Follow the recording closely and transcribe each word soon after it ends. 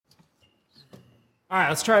All right,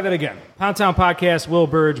 let's try that again. Pound Town Podcast, Will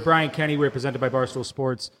Burge, Brian Kenny. We're presented by Barstool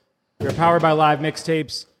Sports. We're powered by Live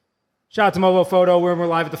Mixtapes. Shout out to Mobile Photo. We're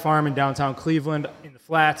live at the farm in downtown Cleveland in the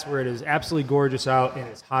flats where it is absolutely gorgeous out and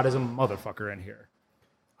it's hot as a motherfucker in here.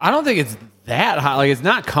 I don't think it's that hot. Like, it's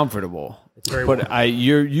not comfortable. It's very warm. But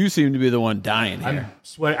you seem to be the one dying here. I'm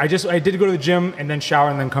sweating. I did go to the gym and then shower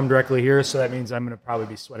and then come directly here, so that means I'm going to probably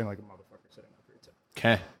be sweating like a motherfucker sitting up here too.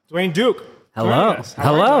 Okay. Dwayne Duke. Hello.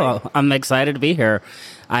 Hello. I'm excited to be here.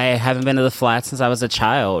 I haven't been to the flat since I was a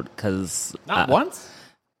child because Not once?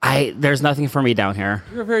 There's nothing for me down here.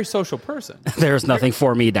 You're a very social person. There's nothing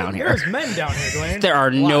for me down here. There's men down here, Dwayne. There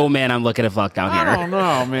are no men I'm looking to fuck down here. I don't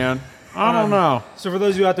know, man. I don't know. So for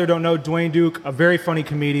those of you out there who don't know, Dwayne Duke, a very funny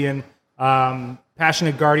comedian,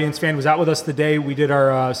 passionate Guardians fan, was out with us today. We did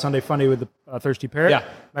our Sunday Funday with the Thirsty Parrot. Yeah.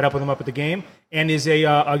 Met up with him up at the game. And is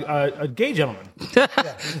a gay gentleman.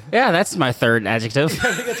 Yeah, that's my third adjective.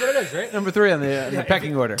 I think that's what it is, right? Number 3 on the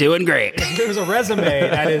pecking order. Doing great. If there was a resume,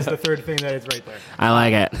 that is the third thing that is right there. I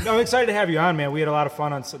like it. No, I'm excited to have you on, man. We had a lot of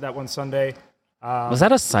fun on that one Sunday. Was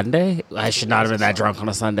that a Sunday? I should not have been that drunk on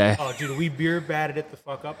a Sunday. Oh, dude, we beer batted it the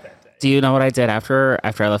fuck up that day. Do you know what I did after I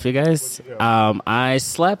left you guys? What'd you do? I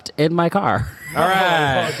slept in my car. All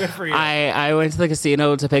right. Oh, good for you. I went to the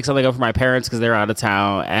casino to pick something up for my parents because they're out of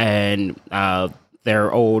town and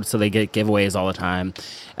they're old, so they get giveaways all the time.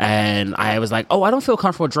 And I was like, I don't feel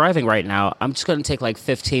comfortable driving right now. I'm just going to take like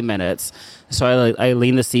 15 minutes. So I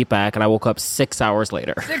leaned the seat back, and I woke up 6 hours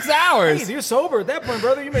later. 6 hours? Hey, you're sober at that point,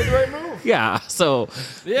 brother. You made the right move. Yeah, so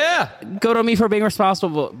Yeah. good on me for being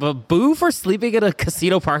responsible, but boo for sleeping in a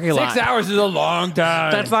casino parking lot. 6 hours is a long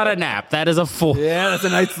time. That's not a nap. That is a full... Yeah, that's a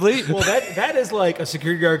night's sleep. Well, that is like a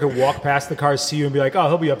security guard could walk past the car, see you, and be like,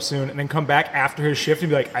 he'll be up soon, and then come back after his shift and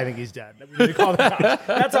be like, I think he's dead.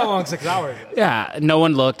 That's how long 6 hours is. Yeah, no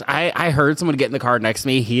one looked. I heard someone get in the car next to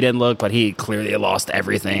me. He didn't look, but he clearly lost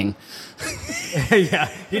everything. Yeah,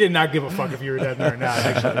 he did not give a fuck if you were dead there or not,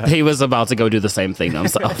 actually. He was about to go do the same thing to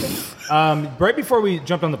himself. Right before we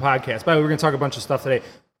jumped on the podcast, by the way, we're going to talk a bunch of stuff today.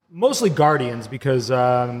 Mostly Guardians, because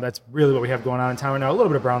that's really what we have going on in town right now. A little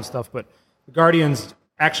bit of Brown stuff, but the Guardians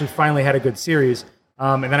actually finally had a good series.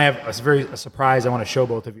 And then I have a surprise I want to show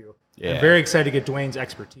both of you. Yeah. I'm very excited to get Dwayne's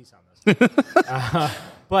expertise on this.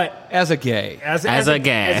 But As a gay. as a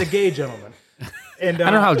gay gentleman. And,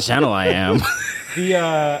 I don't know how gentle I am.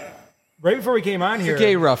 Right before we came on here...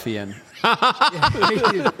 Gay ruffian.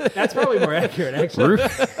 That's probably more accurate, actually.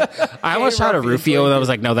 I almost shot a Rufio, and I was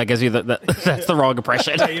like, no, that gives you that's the wrong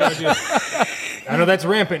impression. You know, dude, I know that's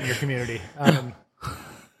rampant in your community. And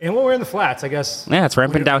when we're in the flats, I guess... Yeah, it's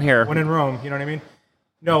rampant down here. When in Rome, you know what I mean?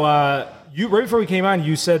 No, you right before we came on,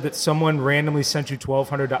 you said that someone randomly sent you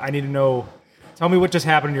 $1,200. I need to know... Tell me what just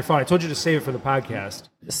happened on your phone. I told you to save it for the podcast.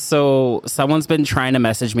 So someone's been trying to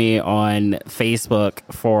message me on Facebook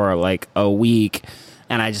for like a week,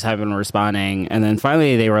 and I just haven't been responding. And then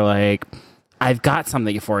finally they were like, I've got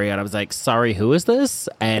something for you. And I was like, sorry, who is this?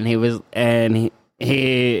 And he's been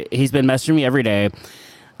messaging me every day.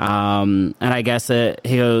 And I guess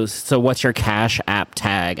he goes, so what's your Cash App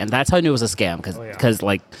tag? And that's how I knew it was a scam because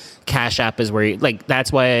like Cash App is where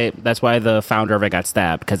that's why the founder of it got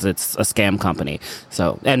stabbed, because it's a scam company.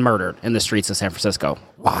 So, and murdered in the streets of San Francisco.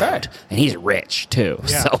 Wild. And he's rich too.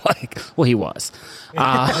 Yeah. So he was. So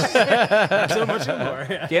much more.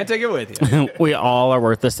 Yeah. Can't take it with you. We all are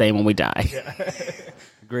worth the same when we die.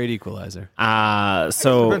 Great equalizer.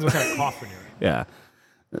 So Depends what kind of coffin you're in. yeah.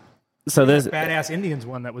 So this Badass Indians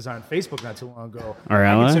one that was on Facebook not too long ago. Oh, really?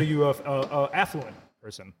 I consider you a affluent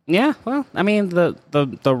person. Yeah, well, I mean, the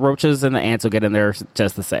roaches and the ants will get in there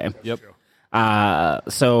just the same. Yep.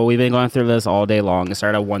 So we've been going through this all day long. It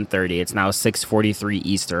started at 1:30. It's now 6:43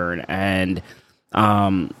 Eastern, and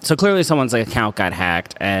so clearly someone's account got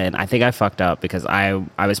hacked, and I think I fucked up because I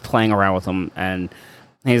was playing around with them, and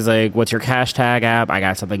he's like, what's your cash tag app? I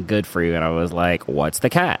got something good for you. And I was like, what's the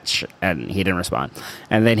catch? And he didn't respond.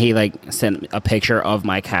 And then he like sent a picture of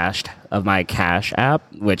my cash app,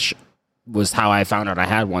 which was how I found out I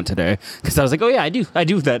had one today. Because I was like, oh yeah, I do.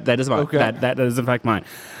 That is mine. Okay. That is in fact mine.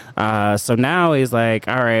 So now he's like,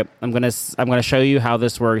 all right, I'm gonna show you how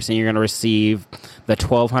this works, and you're gonna receive the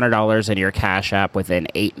 $1,200 in your cash app within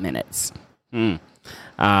 8 minutes.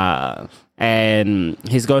 And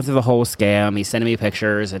he's going through the whole scam. He's sending me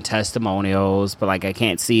pictures and testimonials, but like I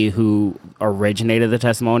can't see who originated the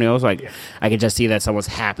testimonials. Like I can just see that someone's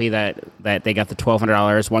happy that they got the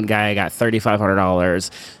 $1,200. One guy got $3,500.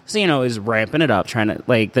 So is ramping it up, trying to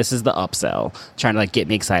like this is the upsell, trying to like get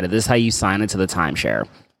me excited. This is how you sign into the timeshare.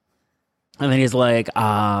 And then he's like,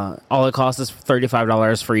 all it costs is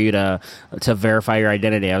 $35 for you to verify your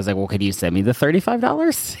identity. I was like, well, could you send me the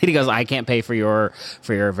 $35? And he goes, I can't pay for your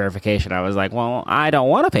verification. I was like, well, I don't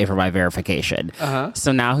want to pay for my verification.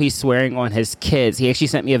 So now he's swearing on his kids. He actually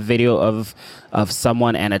sent me a video of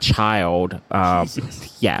someone and a child.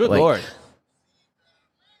 Yeah. Good Lord.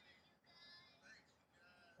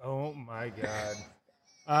 Oh my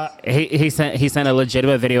God. He sent a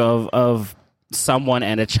legitimate video of someone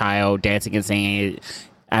and a child dancing and singing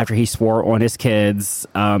after he swore on his kids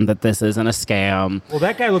that this isn't a scam. Well,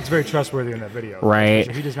 that guy looks very trustworthy in that video. Right.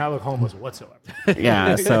 He does not look homeless whatsoever.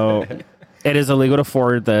 Yeah, so it is illegal to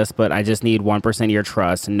forward this, but I just need 1% of your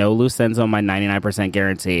trust. No loose ends on my 99%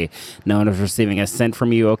 guarantee. No one is receiving a cent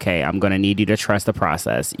from you. Okay, I'm going to need you to trust the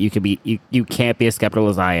process. You can't be as skeptical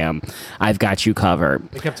as I am. I've got you covered.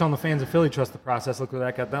 They kept telling the fans of Philly, trust the process. Look where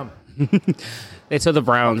that got them. They told the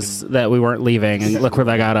Browns that we weren't leaving, and look where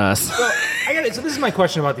that got us. So this is my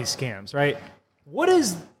question about these scams, right? What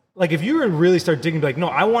is, like, if you were to really start digging, like, no,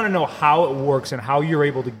 I want to know how it works and how you're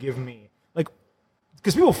able to give me, like,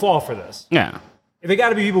 because people fall for this. Yeah. If they got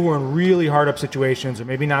to be people who are in really hard up situations, or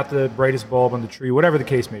maybe not the brightest bulb on the tree, whatever the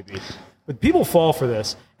case may be. But people fall for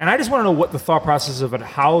this, and I just want to know what the thought process is of it,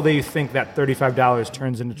 how they think that $35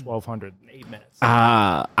 turns into $1,200 in 8 minutes.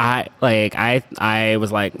 I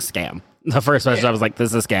was like, scam. The first message, I was like,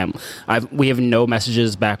 this is a scam. We have no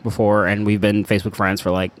messages back before, and we've been Facebook friends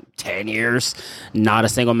for like 10 years. Not a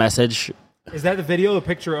single message. Is that the video, a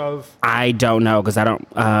picture of? I don't know, because I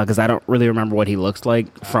don't really remember what he looks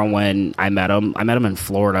like from when I met him. I met him in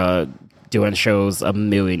Florida doing shows a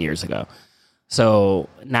million years ago. So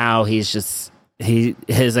now he's just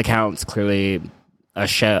his account's clearly a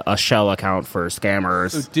shell account for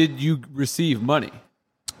scammers. So did you receive money?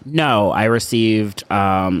 No, I received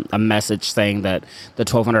a message saying that the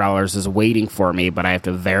 $1,200 is waiting for me, but I have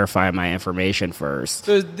to verify my information first.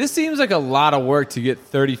 So this seems like a lot of work to get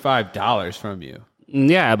 $35 from you.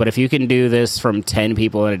 Yeah, but if you can do this from 10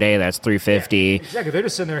 people in a day, that's $350. Yeah, exactly. They're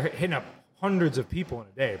just sitting there hitting up hundreds of people in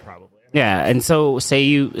a day, probably. Yeah, and so say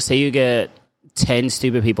you get 10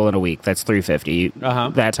 stupid people in a week, that's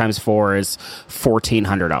 $350. That times 4 is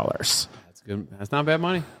 $1,400. That's good. That's not bad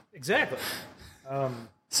money. Exactly.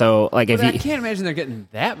 So, like, I can't imagine they're getting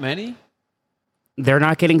that many. They're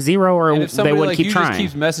not getting zero, or and if they would like keep you trying.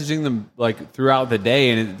 Just keeps messaging them like throughout the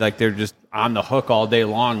day, and they're just on the hook all day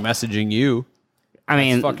long messaging you. I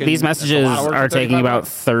mean, these messages are taking about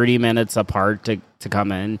 30 minutes apart to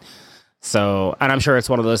come in. So, and I'm sure it's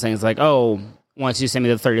one of those things like, oh, once you send me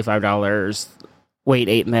the $35, wait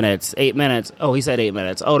 8 minutes. 8 minutes. Oh, he said 8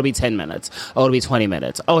 minutes. Oh, it'll be 10 minutes. Oh, it'll be 20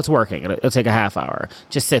 minutes. Oh, it's working. It'll take a half hour.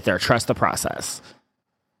 Just sit there. Trust the process.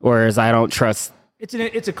 Whereas I don't trust. It's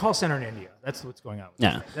a call center in India. That's what's going on.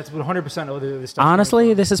 Yeah. That's what 100% of the stuff.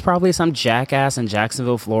 Honestly, this is probably some jackass in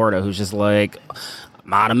Jacksonville, Florida, who's just like,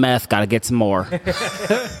 I'm out of meth. Got to get some more.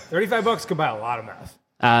 $35 could buy a lot of meth.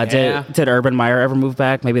 Did Urban Meyer ever move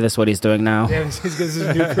back? Maybe that's what he's doing now. Yeah, this is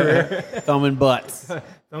his new career. Thumbing butts.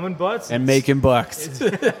 Thumbing butts? And making bucks.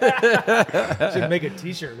 Should make a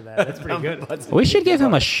t-shirt of that. That's pretty good. We should give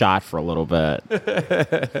him a shot for a little bit.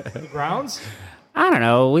 The Browns? I don't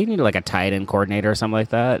know. We need like a tight end coordinator or something like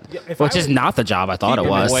that, which is not the job I thought it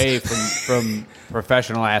was. Away from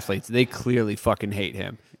professional athletes. They clearly fucking hate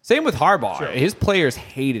him. Same with Harbaugh. Sure. His players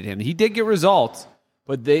hated him. He did get results,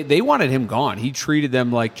 but they wanted him gone. He treated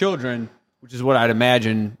them like children, which is what I'd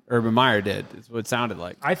imagine Urban Meyer did. It's what it sounded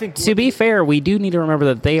like. I think, to be fair, we do need to remember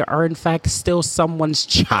that they are in fact still someone's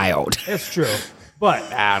child. That's true. But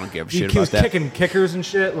I don't give a shit he about was that. Kicking kickers and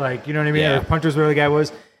shit, like, you know what I mean? Yeah. Or punters, whatever the guy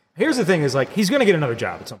was. Here's the thing is, like, he's going to get another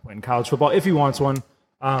job at some point in college football if he wants one.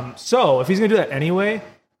 So if he's going to do that anyway,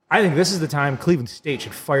 I think this is the time Cleveland State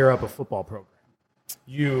should fire up a football program.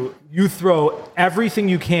 You throw everything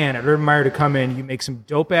you can at Urban Meyer to come in. You make some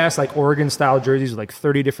dope-ass, like, Oregon-style jerseys with, like,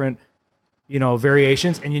 30 different,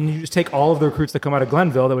 variations, and you just take all of the recruits that come out of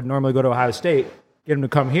Glenville that would normally go to Ohio State, get them to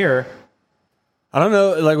come here. I don't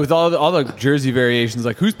know, like with all the jersey variations,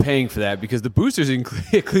 like who's paying for that? Because the boosters in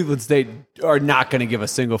Cleveland State are not going to give a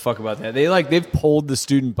single fuck about that. They've polled the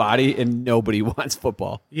student body, and nobody wants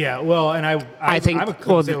football. Yeah, well, and I think I'm a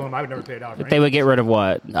Cleveland State alum. I would never pay it out. They would get rid of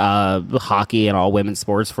what hockey and all women's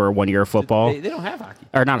sports for 1 year of football. They don't have hockey,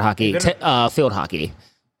 or not hockey, field hockey.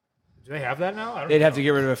 Do they have that now? They'd have to get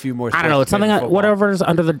rid of a few more. I don't know. It's something whatever's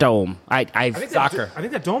under the dome. I think soccer. I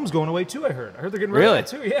think that dome's going away too. I heard they're getting rid of that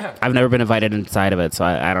too. Yeah. I've never been invited inside of it, so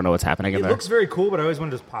I don't know what's happening in there. It looks very cool, but I always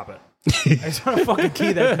want to just pop it. I just want to fucking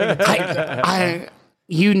key that thing.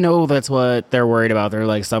 That's what they're worried about. They're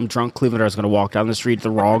like, some drunk Clevelander is going to walk down the street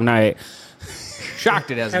the wrong night,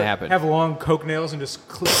 shocked it hasn't happened. Have long coke nails and just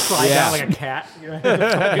slide down like a cat. You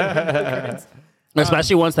know?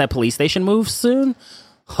 Especially once that police station moves soon.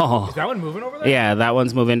 Oh. Is that one moving over there? Yeah, that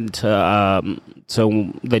one's moving to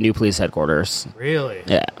the new police headquarters. Really?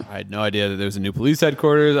 Yeah. I had no idea that there was a new police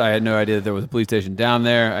headquarters. I had no idea that there was a police station down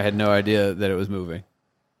there. I had no idea that it was moving.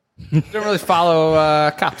 Don't really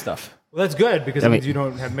follow cop stuff. Well, that's good because that means you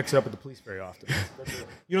don't have mix it up with the police very often.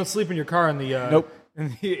 You don't sleep in your car in the nope.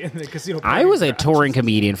 in the casino. I was a touring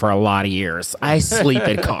comedian for a lot of years. I sleep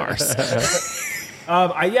in cars.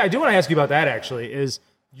 I do want to ask you about that. Actually, is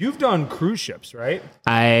you've done cruise ships, right?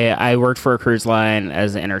 I worked for a cruise line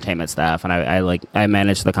as an entertainment staff, and I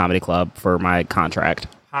managed the comedy club for my contract.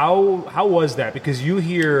 How was that? Because you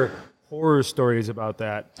hear horror stories about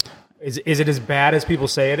that. Is it as bad as people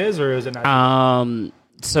say it is, or is it not?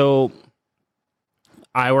 So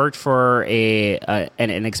I worked for an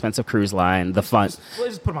inexpensive cruise line. The fun,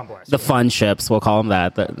 just put them on blast. The fun ships, we'll call them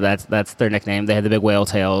that. That's their nickname. They had the big whale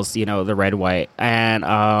tails, the red, white,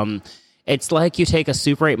 and it's like you take a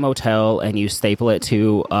Super 8 motel and you staple it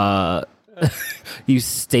to a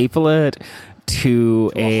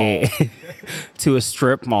to a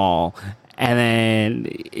strip mall. And then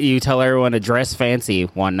you tell everyone to dress fancy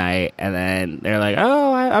one night, and then they're like,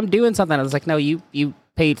 "Oh, I'm doing something." I was like, "No, you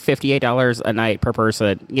paid $58 a night per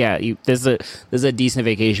person. Yeah, this is a decent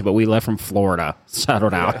vacation, but we left from Florida. Shout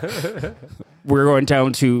it out. We're going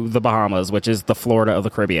down to the Bahamas, which is the Florida of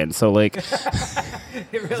the Caribbean. So like,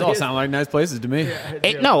 these all sound like nice places to me.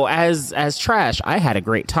 No, as trash, I had a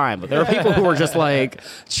great time, but there are people who are just like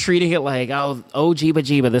treating it like, oh jeeba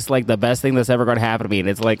jeeba, this is like the best thing that's ever going to happen to me, and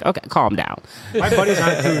it's like, okay, calm down. My buddy's on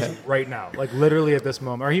a cruise right now, like literally at this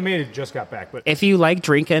moment, or he may have just got back. But if you like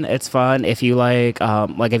drinking, it's fun. If you like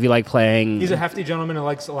if you like playing, he's a hefty gentleman who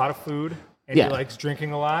likes a lot of food, and he likes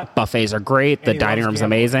drinking a lot. Buffets are great. The dining room's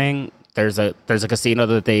amazing. There's a casino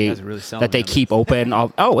that they keep open.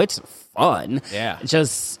 It's fun. Yeah.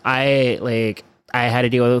 Just I had to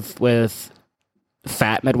deal with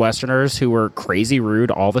fat Midwesterners who were crazy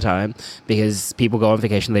rude all the time because people go on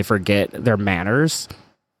vacation, they forget their manners.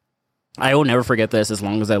 I will never forget this as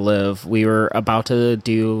long as I live. We were about to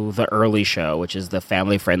do the early show, which is the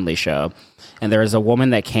family-friendly show. And there was a woman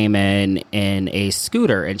that came in a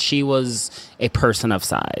scooter, and she was a person of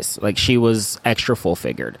size. Like, she was extra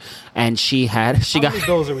full-figured. And how many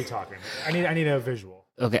bills are we talking? I need a visual.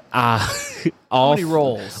 Okay. How many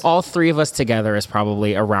rolls? All three of us together is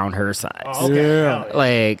probably around her size. Oh, okay. Yeah.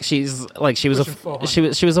 Like she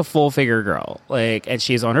was a full figure girl. Like, and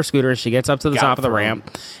she's on her scooter. And she gets up to the top of the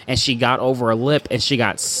ramp, and she got over a lip, and she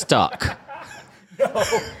got stuck. No!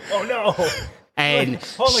 Oh no! And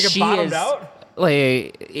it bottomed out.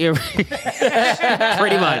 Like, pretty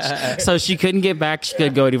much. So she couldn't get back. She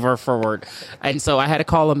couldn't go anywhere forward. And so I had to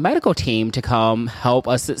call a medical team to come help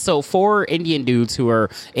us. So 4 Indian dudes who are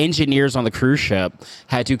engineers on the cruise ship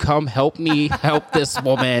had to come help me help this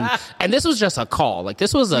woman. And this was just a call. Like,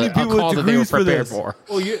 this was a call that they were prepared for.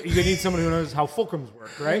 Well, you need someone who knows how fulcrums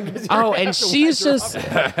work, right? And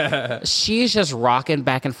she's just rocking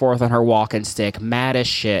back and forth on her walking stick, mad as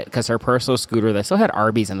shit, because her personal scooter, they still had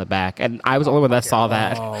Arby's in the back. And I was the only one that saw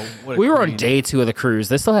that. We were on day 2 of the cruise.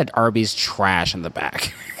 They still had Arby's trash in the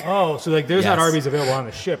back. Oh, so like there's not Arby's available on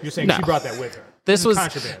the ship. You're saying she brought that with her. This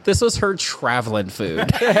was her traveling food.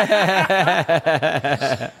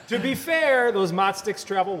 To be fair, those mott sticks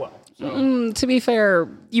travel well. So. To be fair,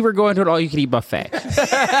 you were going to an all-you-can-eat buffet. You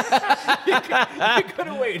could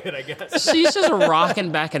have waited, I guess. She's just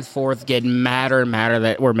rocking back and forth, getting madder and madder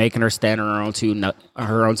that we're making her stand on her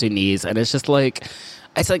own two knees, and it's just like.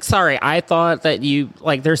 It's like, sorry, I thought that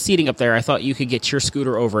there's seating up there. I thought you could get your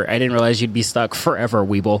scooter over. I didn't realize you'd be stuck forever,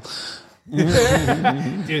 Weeble.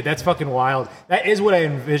 Dude, that's fucking wild. That is what I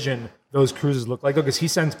envision those cruises look like, though, because he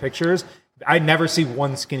sends pictures. I never see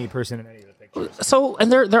one skinny person in any of the pictures. So,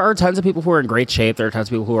 and there are tons of people who are in great shape. There are tons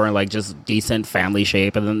of people who are in, like, just decent family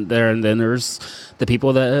shape. And then there's the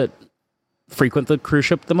people that frequent the cruise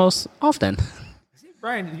ship the most often.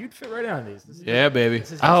 Brian, you'd fit right on these. Baby.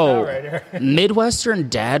 This is right here. Midwestern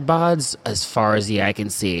dad bods, as far as the eye can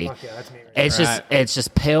see. Fuck yeah, that's me. It's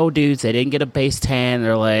just pale dudes. They didn't get a base tan.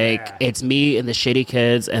 They're like, it's me and the shitty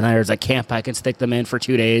kids, and there's a camp I can stick them in for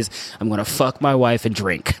 2 days. I'm gonna fuck my wife and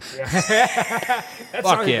drink.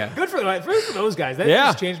 Fuck yeah. Good for those guys. That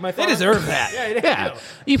just changed my thought. They deserve that. Yeah.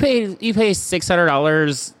 You pay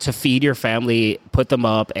 $600 to feed your family, put them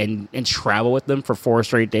up, and travel with them for 4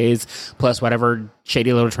 straight days, plus whatever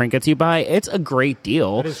shady little trinkets you buy. It's a great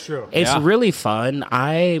deal. That is true. It's really fun.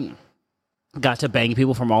 I got to bang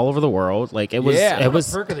people from all over the world. Like, it was it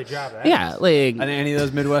was a perk of the job. Like, any of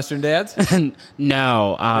those Midwestern dads?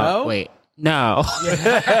 No. No? Wait. No.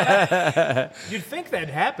 You'd think that'd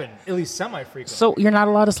happen at least semi-frequently. So you're not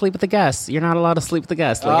allowed to sleep with the guests. You're not alled to sleep with the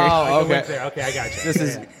guests. Like, Oh, okay. There. Okay, I got you. This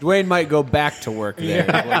is Dwayne might go back to work there. Is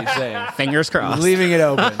what he's saying. fingers crossed. Leaving it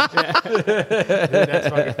open. Dude, that's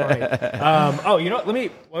fucking funny. You know what? You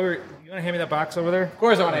want to hand me that box over there? Of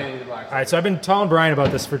course, I want to hand you the box. All right, so I've been telling Brian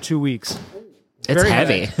about this for 2 weeks. It's very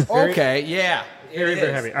heavy. Okay, yeah. Very,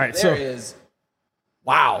 very heavy. All right, There is.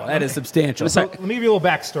 Wow, that is substantial. So let me give you a little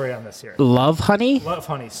backstory on this here. Love honey? Love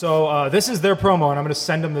Honey. So this is their promo, and I'm going to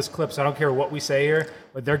send them this clip, so I don't care what we say here,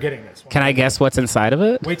 but they're getting this. Can I guess what's inside of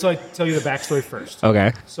it? Wait till I tell you the backstory first.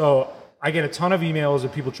 Okay. So I get a ton of emails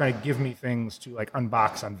of people trying to give me things to like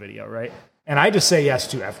unbox on video, right? And I just say yes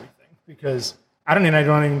to everything because I don't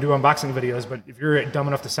even do unboxing videos, but if you're dumb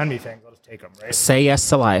enough to send me things, I'll just take them, right? Say yes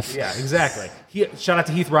to life. Yeah, exactly. Shout out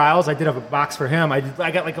to Heath Riles. I did have a box for him. I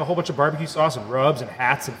got like a whole bunch of barbecue sauce and rubs and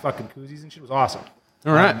hats and fucking koozies and shit. It was awesome.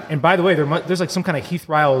 All right. And by the way, there's like some kind of Heath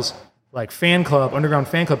Riles like fan club, underground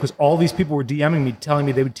fan club, because all these people were DMing me, telling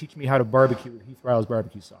me they would teach me how to barbecue with Heath Riles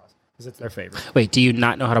barbecue sauce because it's their favorite. Wait, do you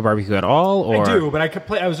not know how to barbecue at all? Or? I do, but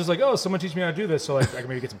I was just like, oh, someone teach me how to do this, so like I can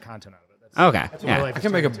maybe get some content out of it. Okay. That's what my Yeah. life I is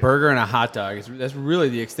can make a turning burger and a hot dog. That's really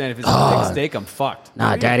the extent. If it's a big steak, I'm fucked.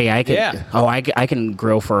 Nah, Daddy, I can. Yeah. Oh, I can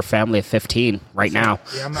grill for a family of 15 right now.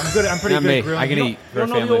 to. Yeah, I'm good. I'm pretty Not good me. at grilling. I can You eat don't for a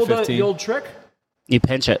know family of 15. the old trick? You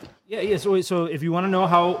pinch it. Yeah. So if you want to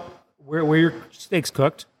know where your steak's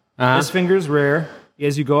cooked, Uh-huh. this finger's rare.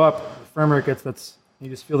 As you go up, the firmer it gets. You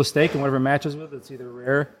just feel the steak and whatever it matches with. It's either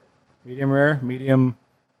rare, medium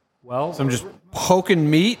well. So I'm just poking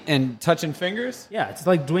meat and touching fingers? Yeah, it's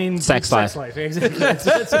like Dwayne Sex life. Exactly. That's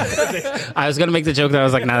I was going to make the joke that I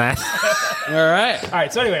was like, nah, that. All right. All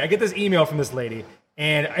right, so anyway, I get this email from this lady,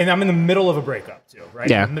 and I'm in the middle of a breakup, too, right?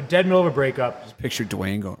 Yeah. I'm in the dead middle of a breakup. Picture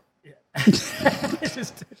Dwayne going, It's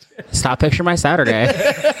just- Stop picturing my Saturday.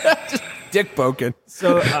 dick poking.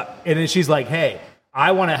 so, and then she's like, hey,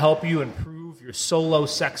 I want to help you improve your solo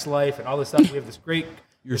sex life and all this stuff. We have this great...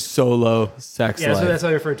 Your solo sex Yeah, life. so that's how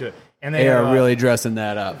they refer to it. And They are really dressing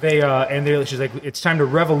that up. She's like, it's time to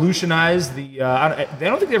revolutionize the. They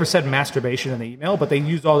don't think they ever said masturbation in the email, but they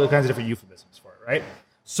used all the kinds of different euphemisms for it, right?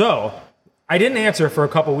 So I didn't answer for a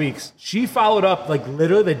couple weeks. She followed up like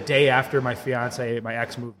literally the day after my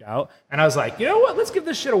ex moved out, and I was like, you know what? Let's give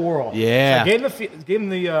this shit a whirl. Yeah. So I gave him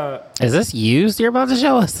the. Is this used you're about to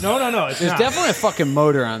show us? No, it's There's not. definitely a fucking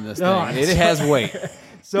motor on this No, thing. it's- It has weight.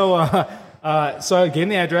 So I gave him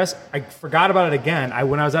the address. I forgot about it again.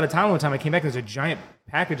 When I was out of town one time, I came back. There's a giant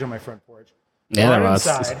package on my front porch. Yeah, there Run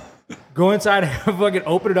was. Go inside, fucking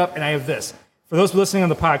open it up, and I have this. For those listening on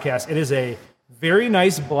the podcast, it is a very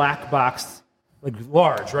nice black box, like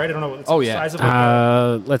large, right? I don't know. It's the size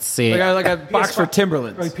of Let's see. Like a box for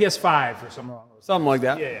Timberlands. like PS5 or something along those. Something like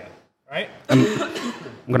that. Yeah. Right.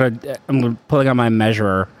 I'm gonna pull it on my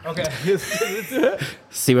measurer. Okay.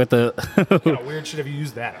 See what the. What kind of weird shit have you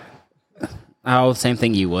used that on? Oh, same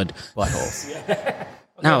thing you would. Buttholes.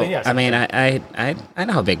 No, then yes, I mean I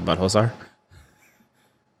know how big buttholes are.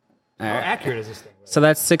 How accurate is this thing? Really? So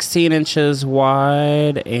that's 16 inches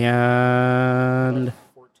wide and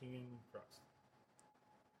 14 cross.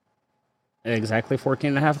 exactly 14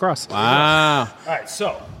 and a half across. Wow. All right.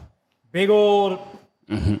 So big old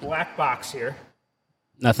black box here.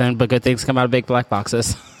 Nothing but good things come out of big black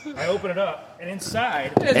boxes. I open it up, and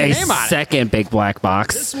inside, A name on it. second big black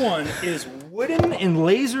box. this one is wooden and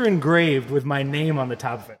laser engraved with my name on the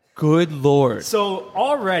top of it. Good Lord. So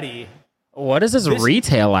already, What is this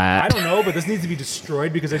retail I at? don't know, but this needs to be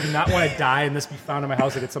destroyed because I do not want to die and this be found in my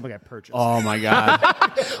house like it's something I purchased. Oh, my God.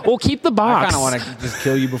 Well, keep the I box. kind of want to just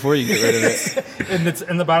kill you before you get rid of it.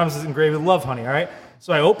 And the bottom is engraved with Love Honey, all right?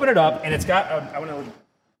 So I open it up, and it's got, I want to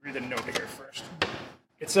read the note here first.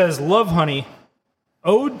 It says, Love Honey,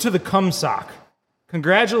 Ode to the Cum Sock.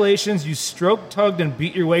 Congratulations, you stroked, tugged, and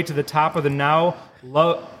beat your way to the top of the now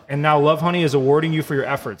Love Honey is awarding you for your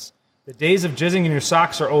efforts. The days of jizzing in your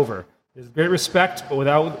socks are over. There's great respect, but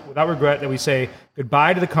without regret, that we say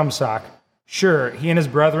goodbye to the cum sock. Sure, he and his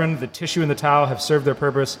brethren, the tissue and the towel, have served their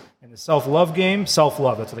purpose in the self-love game.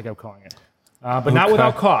 Self-love, that's what they kept calling it. But not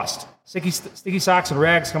without cost. Sticky socks and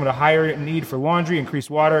rags come at a higher need for laundry, increased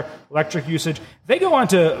water, electric usage. They go on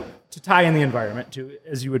to tie in the environment, too,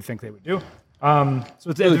 as you would think they would do. So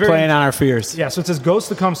it's Really very, playing on our fears. yeah, so it says, ghost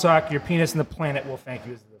the cum sock, your penis and the planet will thank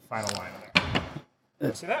you is the final line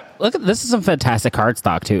there. See that? Look at this is some fantastic card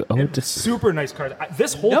stock too. Oh, It's super nice card.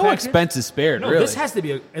 This whole No package, expenses spared, No, really. this has to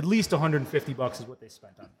be at least $150 is what they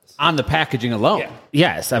spent on this. on the packaging alone. Yeah.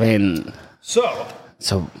 yes, I mean, So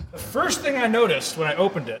so the first thing I noticed when I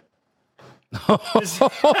opened it,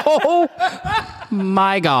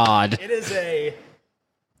 my God. it is a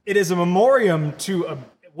It is a memoriam to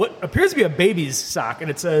what appears to be a baby's sock, and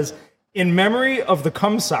it says, "In memory of the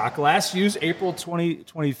cum sock, last used April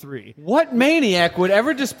 2023." What maniac would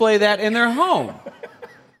ever display that in their home?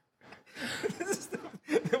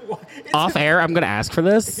 Off air, I'm going to ask for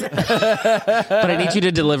this, but I need you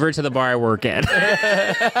to deliver to the bar I work at.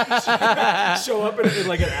 Show up in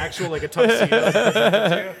like an actual like a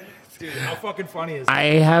tuxedo. Dude, how fucking funny is that? I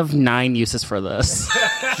have 9 uses for this.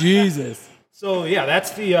 Jesus. So yeah,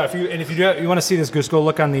 that's the if you want to see this, just go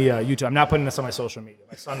look on the YouTube. I'm not putting this on my social media.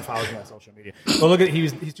 My son follows me on social media. Go look at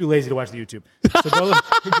he's too lazy to watch the YouTube. So go look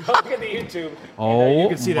at the YouTube. Oh, you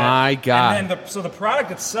can see that. My God. And then the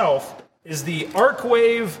product itself is the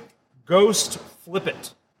ArcWave Ghost Flip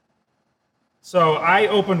It. So I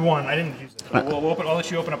opened one. I didn't use it. I'll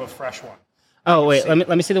let you open up a fresh one. Oh wait, let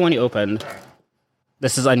me see the one you opened. Right.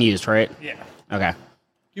 This is unused, right? Yeah. Okay.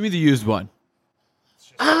 Give me the used one.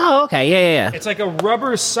 Oh, okay. Yeah. It's like a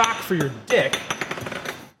rubber sock for your dick,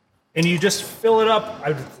 and you just fill it up.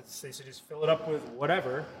 I would say just fill it up with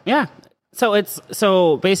whatever. Yeah.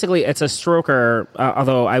 So basically it's a stroker.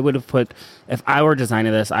 Although I would have put, if I were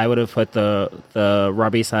designing this, I would have put the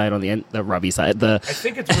rubby side on the end. The rubby side. I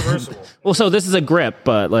think it's reversible. Well, so this is a grip,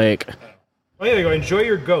 but like. Oh, there you go. Enjoy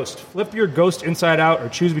your ghost. Flip your ghost inside out, or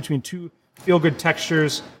choose between 2 feel-good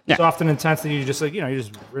textures, soft and intense. And you just you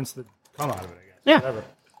just rinse the cum out of it. I guess. Yeah. Whatever.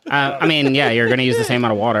 I mean, yeah, you're going to use the same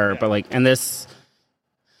amount of water, but like, and this.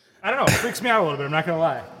 I don't know. It freaks me out a little bit. I'm not going to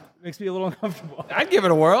lie. It makes me a little uncomfortable. I'd give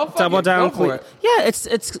it a whirl. Double down. For it. Yeah,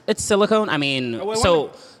 it's silicone. I mean,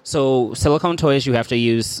 so silicone toys, you have to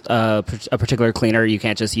use a particular cleaner. You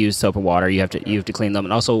can't just use soap and water. You have to clean them,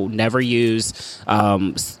 and also never use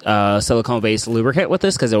silicone-based lubricant with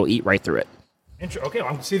this because it will eat right through it. Okay,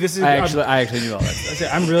 see, this is. I actually knew all that.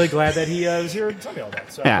 I'm really glad that he was here to tell me all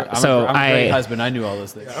that. So. Yeah, I'm a great husband. I knew all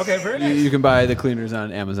those things. Okay, very nice. You can buy the cleaners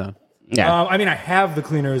on Amazon. Yeah. I mean, I have the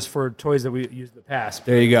cleaners for toys that we used in the past.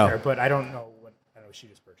 There you go. But I don't know she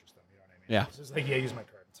just purchased them. You know what I mean? Yeah. It's just like, use my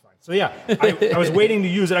card. It's fine. So yeah, I was waiting to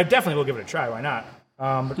use it. I definitely will give it a try. Why not?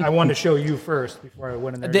 But I wanted to show you first before I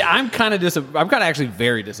went in there. I'm kind of actually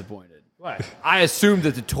very disappointed. What? I assumed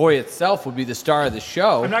that the toy itself would be the star of the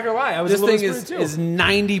show. I'm not gonna lie. I was this a little thing is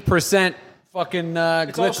 90% fucking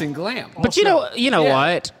glitz and glam. But you know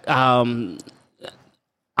what?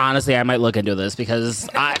 Honestly, I might look into this because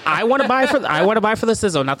I want to buy for the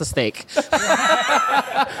sizzle, not the steak.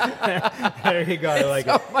 There you go. I like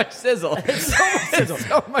so much sizzle. It's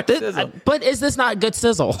so much sizzle. But is this not good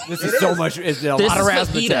sizzle? This is so much. It's a lot of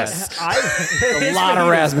razzmatazz. A lot of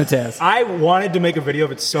razzmatazz. I wanted to make a video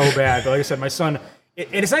of it so bad, but like I said, my son. And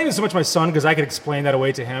it's not even so much my son because I could explain that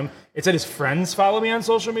away to him. It's that his friends follow me on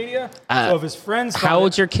social media. So if his friends, how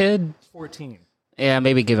old's your kid? 14. Yeah,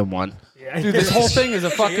 maybe give him one. Yeah. Dude, this whole thing is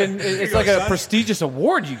a fucking. It's like a prestigious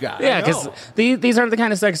award you got. Yeah, because these aren't the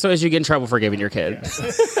kind of sex toys you get in trouble for giving your kid.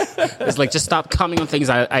 It's like, just stop coming on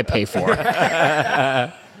things I pay for. So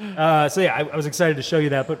yeah, I was excited to show you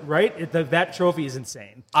that, but that trophy is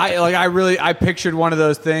insane. I pictured one of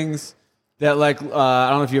those things that I don't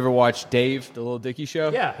know if you ever watched Dave, the Little Dicky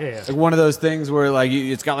show. Yeah. Like one of those things where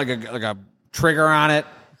it's got like a trigger on it.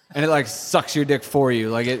 And it sucks your dick for you,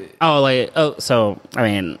 So I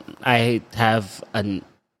mean, I have an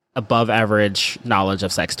above average knowledge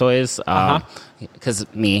of sex toys,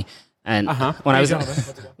 because me and when I was in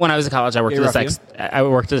college, I worked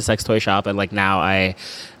at a sex toy shop, and now I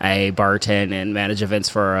bartend and manage events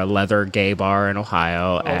for a leather gay bar in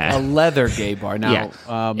Ohio. A leather gay bar. Now,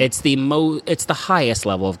 it's the highest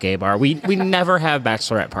level of gay bar. We never have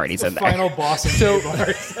bachelorette parties in there. Final boss of gay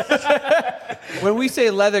bars. When we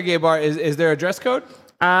say leather gay bar, is there a dress code?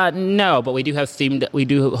 No, but we do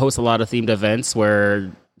host a lot of themed events where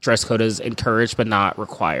dress code is encouraged but not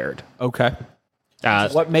required. Okay.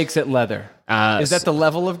 What makes it leather? Is that the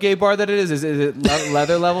level of gay bar that it is? Is it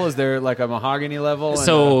leather level? Is there like a mahogany level?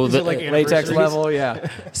 So is it like latex level? Yeah.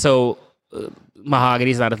 So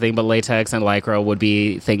mahogany's not a thing, but latex and lycra would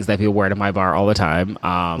be things that people wear to my bar all the time.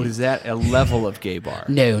 What is that? A level of gay bar?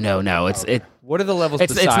 No. What are the levels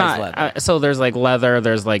besides leather? So there's leather,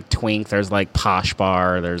 there's twink, there's posh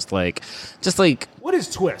bar, there's What is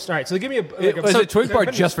twist? All right, so give me is it twink bar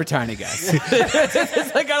just for tiny guys?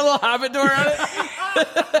 It's got a little hobbit door on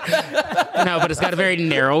it. No, but it's got a very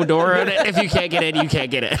narrow door on it. If you can't get in, you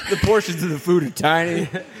can't get in. The portions of the food are tiny.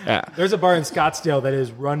 Yeah. There's a bar in Scottsdale that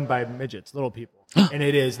is run by midgets, little people. And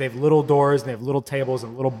they have little doors, and they have little tables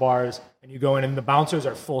and little bars, and you go in, and the bouncers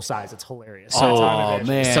are full size. It's hilarious. Oh,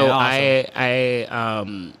 man. So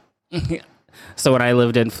awesome. So when I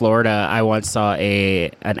lived in Florida, I once saw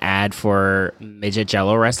an ad for midget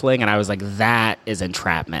Jello wrestling, and I was like, "That is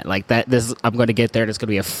entrapment. Like that. I'm going to get there, and it's going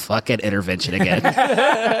to be a fucking intervention again."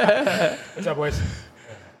 What's up, boys?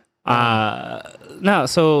 No,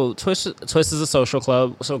 so Twist is a social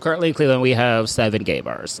club. So currently in Cleveland, we have 7 gay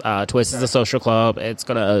bars. Twist is a social club. It's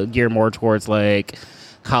going to gear more towards like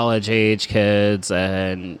college age kids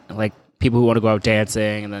and like people who want to go out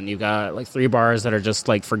dancing. And then you've got like 3 bars that are just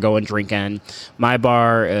like for going drinking. My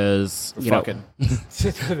bar is, Fucking.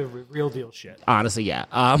 The real deal shit. honestly, yeah.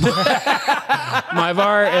 My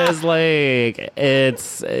bar is like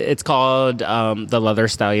it's called the Leather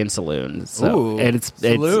Stallion Saloon. So Ooh,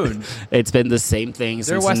 saloon. It's been the same thing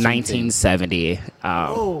They're since Western 1970.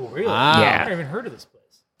 Oh, really? Ah. Yeah. I've never even heard of this place.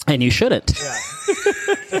 And you shouldn't. Yeah.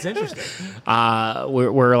 That's interesting.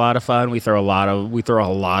 We're a lot of fun. We throw a lot of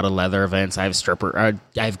leather events. I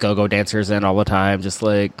have go-go dancers in all the time, just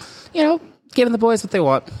like giving the boys what they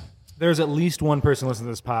want. There's at least one person listening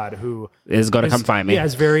to this pod who Is going to come find me. Yeah,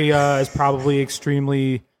 is probably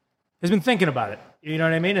extremely has been thinking about it. You know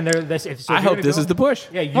what I mean? And I hope this is the push.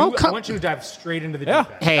 Yeah, I want you to dive straight into the deep end.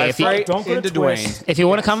 Hey, Dive if you- right don't go into to Twist. Dwayne. If you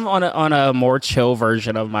want to come on a more chill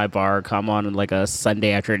version of my bar, come on like a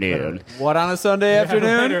Sunday afternoon. What on a Sunday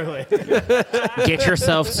afternoon? Literally. Get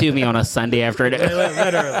yourself to me on a Sunday afternoon.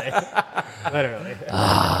 Literally.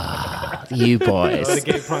 You boys. The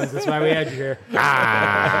gay puns. That's why we had you here.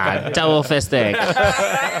 Double fisting.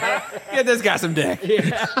 Get this guy some dick.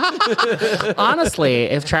 Honestly,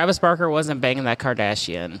 if Travis Barker wasn't banging that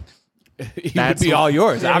Kardashian, He would be all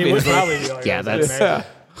yours, Yeah, he would obviously. probably be like, Yeah, that's that's- amazing.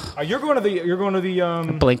 You're going to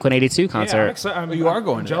the Blink 182 yeah, concert. You are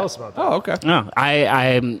going I'm to jealous that. about that. Oh, okay.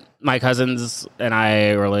 No, my cousins and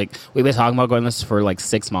I were like, we've been talking about going this for like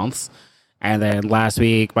 6 months. And then last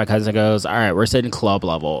week, my cousin goes, "All right, we're sitting club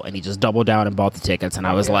level," and he just doubled down and bought the tickets. And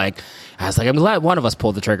I was like, I'm glad one of us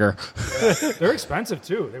pulled the trigger. They're expensive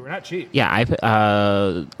too. They were not cheap. Yeah, I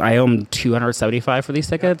owe $275 for these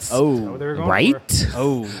tickets. That's what they were going Right? for.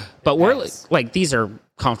 Oh. But we're like these are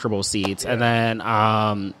comfortable seats. And then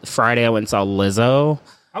Friday I went and saw Lizzo.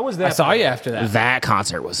 How was that? I saw you after that. That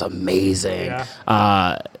concert was amazing.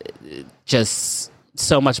 Yeah. Just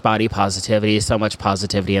so much body positivity, so much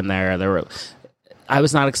positivity in there. I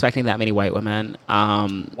was not expecting that many white women.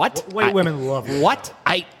 What? White women love her. What?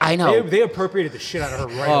 I know. They appropriated the shit out of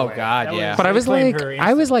her right Oh, away. God, That yeah. But I was claimed like, her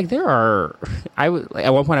at instantly.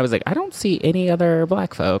 one point I was like, I don't see any other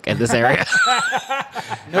black folk in this area.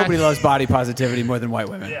 Nobody loves body positivity more than white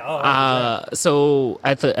women. So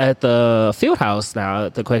at the field house now,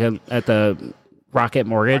 at the Rocket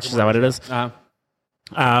Mortgage, is that what it is?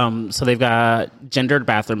 So they've got gendered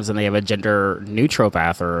bathrooms and they have a gender neutral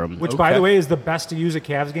bathroom. Which, by the way, is the best to use at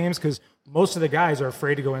Cavs games because most of the guys are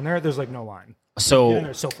afraid to go in there. There's like no line. Get in So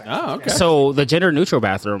there so fast. Oh, okay. so the gender neutral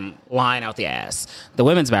bathroom, line out the ass. The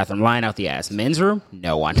women's bathroom, line out the ass. Men's room,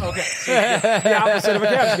 no one. Okay. So the opposite of a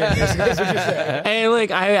Cavs game. Basically. That's what you're saying. And like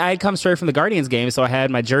I'd come straight from the Guardians game, so I had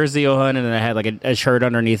my jersey on and then I had like a shirt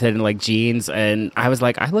underneath it and like jeans, and I was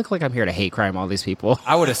like, I look like I'm here to hate crime all these people.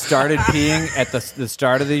 I would have started peeing at the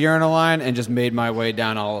start of the urinal line and just made my way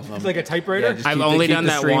down all of them. It's like a typewriter. just I've keep only the done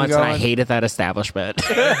that stream once, and I going. hated that establishment.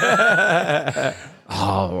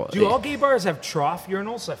 Oh, Do all gay bars have trough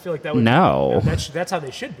urinals? I feel like that would No. That's how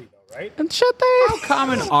they should be, though, right? and should they? How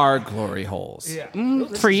common are glory holes? Yeah.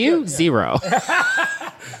 For you, zero.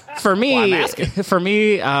 For me,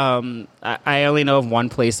 I only know of one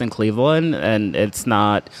place in Cleveland, and it's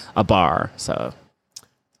not a bar. So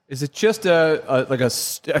Is it just I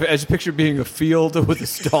just picture being a field with a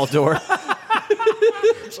stall door.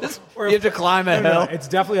 You have to climb a No, hill. it's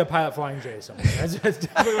definitely a pilot flying J somewhere. That's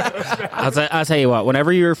definitely what I was I'll tell you what.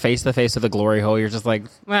 Whenever you're face to face with a glory hole, you're just like,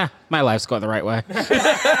 my life's going the right way.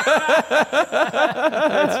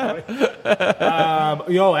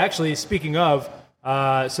 Actually, speaking of,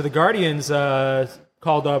 so the Guardians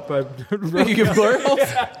called up. Speaking of glory holes?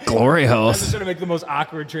 Glory I'm holes. just trying to make the most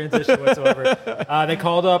awkward transition whatsoever. They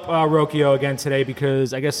called up Rocchio again today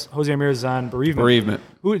because I guess Jose Ramirez is on bereavement.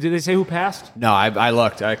 Who did they say who passed? No, I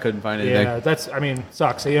looked. I couldn't find anything. Yeah,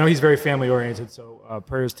 sucks. You know, he's very family oriented, so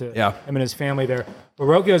prayers to him and his family there. But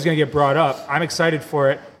Rocchio is going to get brought up. I'm excited for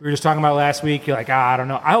it. We were just talking about last week. You're like, I don't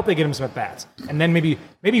know. I hope they get him some at bats, and then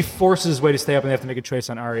maybe force his way to stay up, and they have to make a choice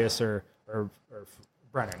on Arias or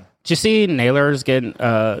Brennan. Did you see Naylor's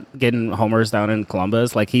getting homers down in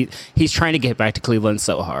Columbus? Like he's trying to get back to Cleveland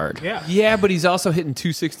so hard. Yeah. Yeah, but he's also hitting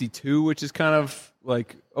 262, which is kind of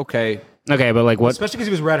like, okay. Okay, but like what? Especially because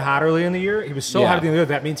he was red hot early in the year. He was so hot at the end of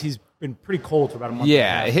the year. That means he's been pretty cold for about a month.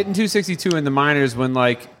 Yeah, hitting 262 in the minors when,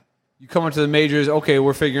 like, you come up to the majors, okay,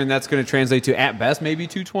 we're figuring that's going to translate to, at best, maybe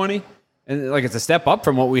 220. And like it's a step up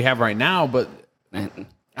from what we have right now, but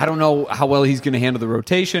I don't know how well he's going to handle the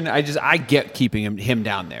rotation. I get keeping him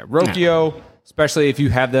down there. Rocchio, especially if you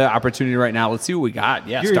have the opportunity right now. Let's see what we got.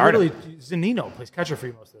 Yeah, start him. Zanino plays catcher for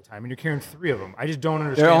you most of the time, and you're carrying 3 of them. I just don't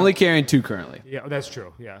understand. They're only carrying 2 currently. Yeah, that's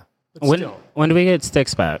true. Yeah. But when do we get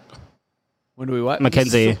Sticks back? When do we what?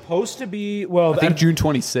 McKenzie. He's supposed to be, I think June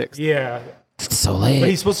 26th. Yeah. It's so late. But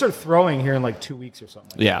he's supposed to start throwing here in like 2 weeks or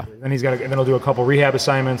something. Yeah. Then and then he'll do a couple rehab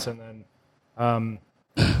assignments, and then,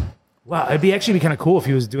 wow, it'd be actually kind of cool if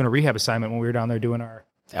he was doing a rehab assignment when we were down there doing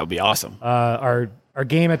That would be awesome. our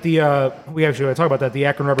game at the we actually gotta talk about that, the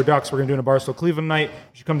Akron Rubber Ducks. We're gonna do in a Barstool Cleveland night. You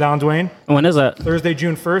should come down, Dwayne. When is that? Thursday,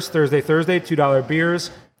 June 1st. Thursday, $2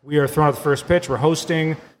 beers. We are throwing out the first pitch. We're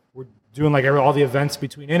hosting. We're doing like all the events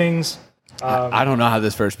between innings. I don't know how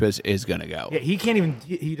this first pitch is going to go. Yeah, he can't even.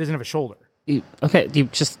 He doesn't have a shoulder. Do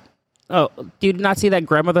you not see that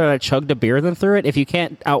grandmother that chugged a beer then threw it? If you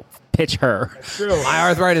can't out pitch her, That's true. My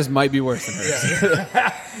arthritis might be worse than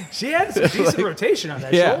hers. She had some decent rotation on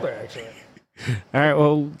that shoulder, actually. all right.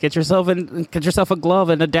 Well, get yourself a glove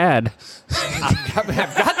and a dad.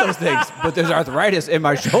 I've got those things, but there's arthritis in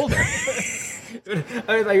my shoulder.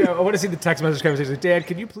 I want to see the text message conversation. Dad,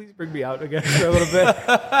 can you please bring me out again for a little bit?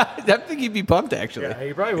 I think he'd be pumped, actually. Yeah,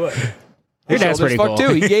 he probably would. Your dad's pretty cool. Too.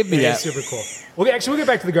 He gave me that. Super cool. Well, we'll get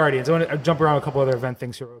back to the Guardians. I want to jump around a couple other event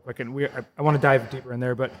things here real quick, and I want to dive deeper in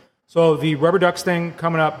there. But so the Rubber Ducks thing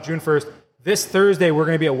coming up June 1st. This Thursday, we're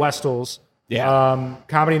going to be at Westall's. Yeah.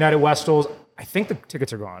 Comedy night at Westall's. I think the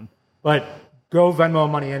tickets are gone, but go Venmo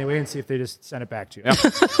money anyway and see if they just send it back to you.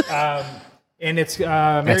 Yep. And it's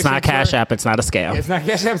Mary It's not Santora. Cash App. It's not a scam. It's not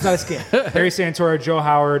Cash App. It's not a scam. Harry Santora, Joe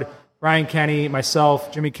Howard, Brian Kenny,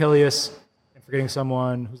 myself, Jimmy Killius. I'm forgetting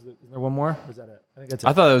someone. Is there one more? Or is that it? I think that's it.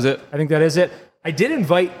 I thought that was it. I think that is it. I did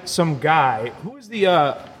invite some guy. Who was the,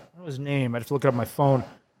 I don't know his name. I have to look it up on my phone.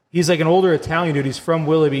 He's like an older Italian dude. He's from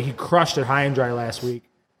Willoughby. He crushed at High and Dry last week.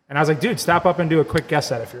 And I was like, dude, stop up and do a quick guest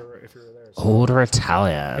set if you're there. So, Older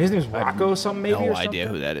Italian. his name is Rocco something maybe or No something. idea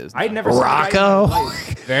who that is. I'd never seen Rocco? him in my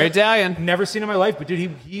life. Very Italian. Never seen him in my life, but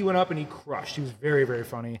dude, he went up and he crushed. He was very, very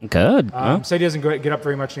funny. Good. Said he doesn't get up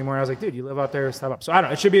very much anymore. I was like, dude, you live out there, stop up. So I don't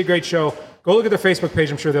know. It should be a great show. Go look at their Facebook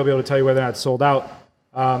page. I'm sure they'll be able to tell you whether or not it's sold out.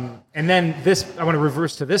 And then I want to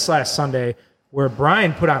reverse to this last Sunday where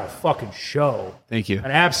Brian put on a fucking show. Thank you.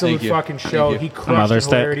 An absolute fucking show. He crushed the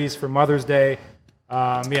hilarities for Mother's Day.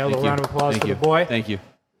 A little round of applause for the boy. Thank you.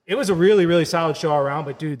 It was a really, really solid show all around,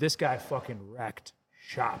 but dude, this guy fucking wrecked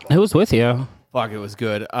shop. Who was with you? Fuck, it was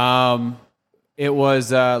good. It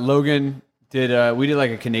was Logan we did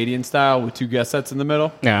like a Canadian style with 2 guest sets in the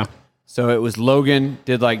middle. Yeah. So it was Logan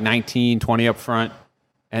did like 19, 20 up front,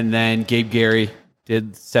 and then Gabe Gary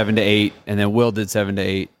did 7 to 8, and then Will did 7 to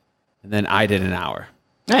 8, and then I did an hour.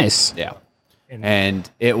 Nice. Yeah. And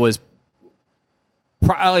it was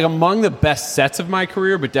like among the best sets of my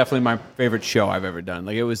career, but definitely my favorite show I've ever done.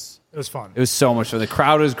 Like it was fun. It was so much fun. The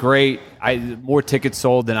crowd was great. More tickets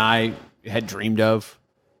sold than I had dreamed of.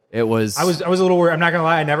 It was. I was a little worried. I'm not gonna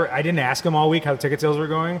lie. I didn't ask him all week how the ticket sales were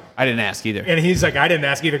going. I didn't ask either. And he's like, I didn't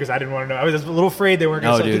ask either because I didn't want to know. I was a little afraid they weren't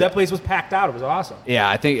going to sell. Dude, that place was packed out. It was awesome. Yeah,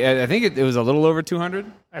 I think it was a little over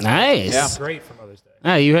 200. Nice. Yeah, great for Mother's Day.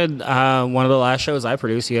 Yeah, you had one of the last shows I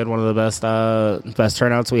produced. You had one of the best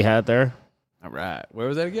turnouts we had there. All right. Where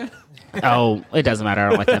was that again? Oh, it doesn't matter. I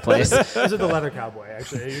don't like that place. This is the Leather Cowboy,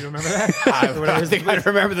 actually. You remember that? I think I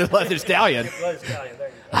remember the Leather Stallion. Leather Stallion, there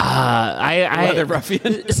you go. Leather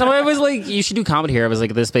Ruffian. Someone was like, you should do comedy here. I was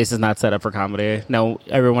like, this space is not set up for comedy. No,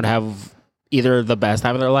 everyone would have either the best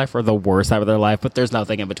time of their life or the worst time of their life, but there's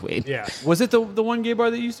nothing in between. Yeah. Was it the one gay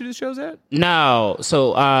bar that you used to do the shows at? No.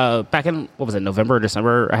 So back in, what was it, November or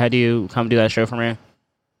December, I had you come do that show for me.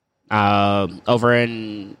 Over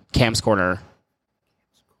in Cam's Corner.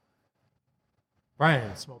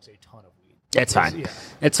 Brian smokes a ton of weed. It's fine. Yeah.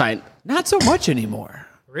 It's fine. Not so much anymore.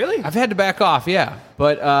 Really? I've had to back off, yeah.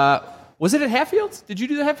 But was it at Hatfields? Did you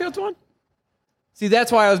do the Hatfields one? See,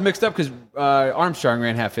 that's why I was mixed up because Armstrong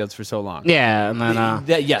ran Hatfields for so long. Yeah, and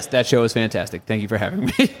then Yes, that show was fantastic. Thank you for having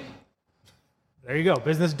me. There you go.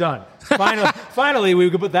 Business done. Finally,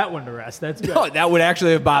 we could put that one to rest. That's good. No, that would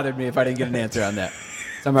actually have bothered me if I didn't get an answer on that.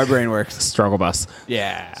 That's how my brain works. struggle bus.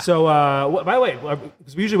 Yeah. So, by the way,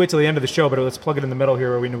 because we usually wait till the end of the show, but let's plug it in the middle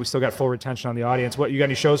here where we know we still got full retention on the audience. What, you got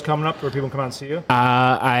any shows coming up where people can come out and see you?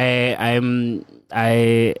 I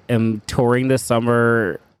am touring this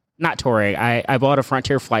summer. Not touring. I bought a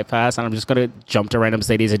Frontier flight pass, and I'm just gonna jump to random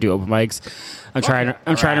cities and do open mics. I'm trying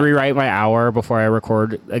to rewrite my hour before I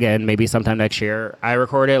record again. Maybe sometime next year. I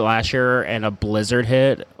recorded last year, and a blizzard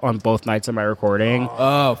hit on both nights of my recording.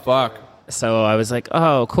 Oh fuck. So I was like,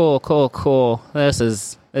 oh, cool. This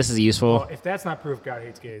is This is useful. Well, if that's not proof God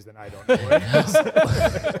hates gays, then I don't know what is.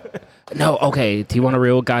 No, okay. Do you want a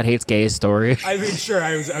real God hates gays story? I mean, sure.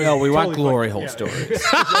 I was No, we want totally glory fine. hole stories.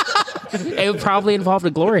 It probably involved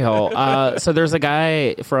a glory hole. So there's a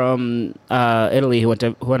guy from Italy who went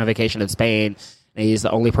on a vacation in Spain. And he's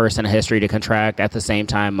the only person in history to contract at the same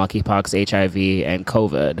time monkeypox, HIV, and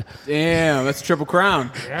COVID. Damn, that's a triple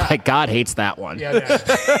crown. Yeah. Like, God hates that one. Yeah,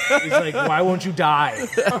 he's like, why won't you die?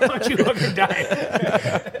 Why won't you fucking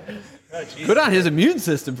die? Good on his immune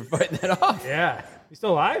system for fighting that off. Yeah. You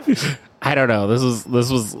still alive? I don't know.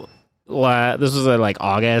 This was in like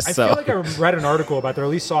August. I so feel like I read an article about that, or at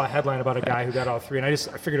least saw a headline about a guy who got all three, and I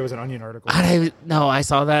figured it was an Onion article. I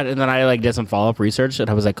saw that, and then I like did some follow up research, and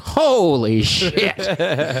I was like, "Holy shit!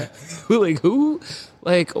 Who?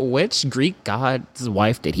 Like, which Greek god's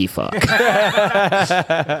wife did he fuck?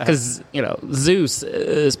 Because Zeus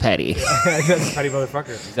is petty. That's a petty motherfucker.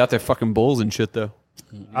 He's out there fucking bulls and shit, though.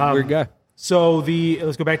 Weird guy. So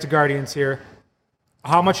let's go back to Guardians here.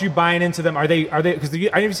 How much are you buying into them? Are they? Because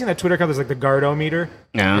I've seen that Twitter account. There's like the Guardometer.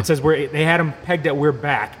 Yeah. It says they had them pegged at we're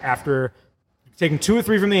back after taking 2 or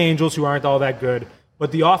 3 from the Angels, who aren't all that good.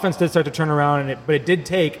 But the offense did start to turn around, but it did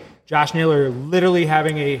take Josh Naylor literally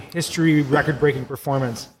having a history record-breaking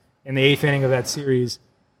performance in the 8th inning of that series.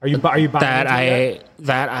 Are you buying into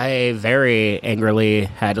that? I very angrily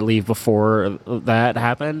had to leave before that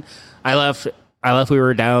happened. I left. We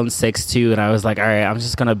were down 6-2, and I was like, all right, I'm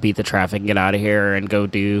just going to beat the traffic and get out of here and go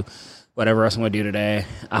do whatever else I'm going to do today.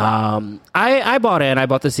 I bought in. I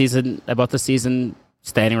bought the season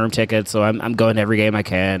standing room tickets, so I'm going to every game I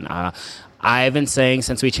can. I've been saying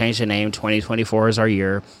since we changed the name, 2024 is our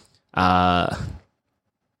year. I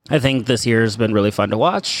think this year has been really fun to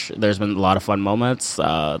watch. There's been a lot of fun moments.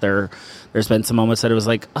 There's been some moments that it was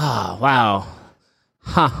like, oh, wow.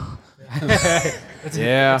 Huh.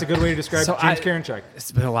 That's a good way to describe James Karinchak.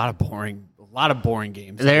 It's been a lot of boring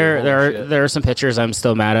games. There are some pitchers I'm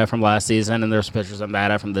still mad at from last season, and there's some pitchers I'm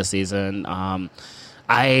mad at from this season. I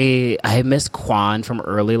missed Quan from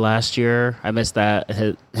early last year. I missed that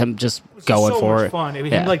him just going for it. Fun.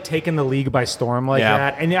 Him like taking the league by storm like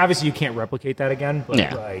that, and obviously you can't replicate that again. But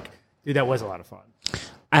dude, that was a lot of fun.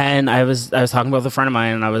 And I was talking with a friend of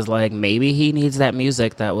mine, and I was like, maybe he needs that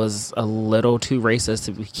music that was a little too racist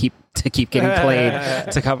to keep getting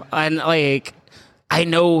played to come. And like, I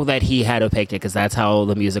know that he had to pick it because that's how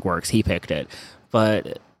the music works. He picked it,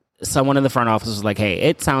 but someone in the front office was like, "Hey,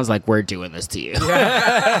 it sounds like we're doing this to you."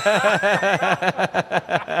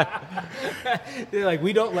 They're like,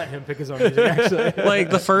 we don't let him pick his own music. Actually, like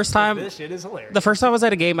the first time, this shit is hilarious. The first time I was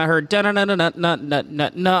at a game, I heard no,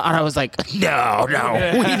 and I was like, no,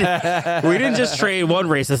 we didn't just trade one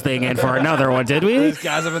racist thing in for another one, did we? Those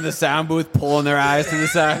guys up in the sound booth pulling their eyes to the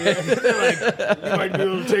side. They're like, you might be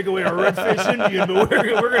able to take away our redfish Indian, but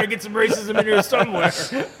we're gonna get some racism in here somewhere.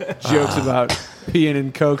 Jokes about peeing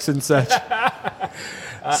in cokes and such.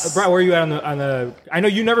 Brian, where are you at on the? I know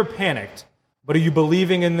you never panicked, but are you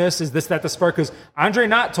believing in this? Is this that the spark? Because Andre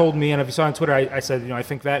Knott told me, and if you saw on Twitter, I said, I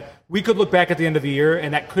think that we could look back at the end of the year,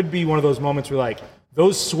 and that could be one of those moments where like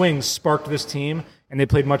those swings sparked this team, and they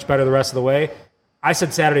played much better the rest of the way. I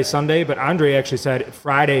said Saturday, Sunday, but Andre actually said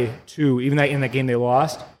Friday too. Even in that game they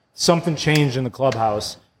lost, something changed in the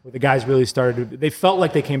clubhouse where the guys really started. They felt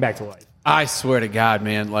like they came back to life. I swear to God,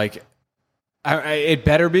 man, like it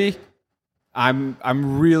better be. I'm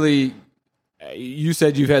really. You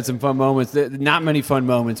said you've had some fun moments. Not many fun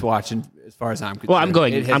moments watching, as far as I'm concerned. Well, I'm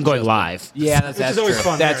going live. Yeah, that's always true.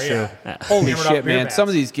 fun. That's there, true. yeah. Holy Hammered up shit, beer man! bats. Some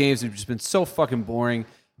of these games have just been so fucking boring.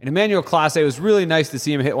 And Emmanuel Clase, it was really nice to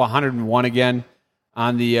see him hit 101 again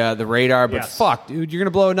on the radar. But fuck, dude, you're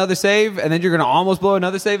gonna blow another save, and then you're gonna almost blow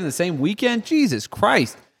another save in the same weekend. Jesus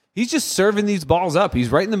Christ! He's just serving these balls up. He's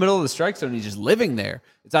right in the middle of the strike zone. He's just living there.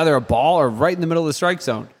 It's either a ball or right in the middle of the strike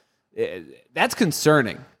zone. That's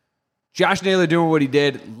concerning. Josh Naylor doing what he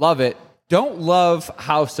did, love it. Don't love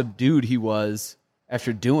how subdued he was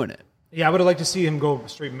after doing it. Yeah, I would have liked to see him go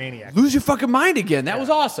straight maniac. Lose your fucking mind again. That was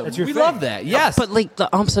awesome. That's your we thing. love that. Yes. But like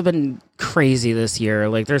the umps have been crazy this year.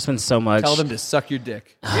 Like there's been so much. Tell them to suck your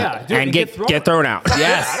dick. Yeah, dude, and get thrown out.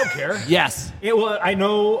 Yes. I don't care. Yes. Well, I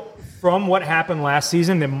know from what happened last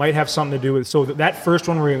season, that might have something to do with. So that first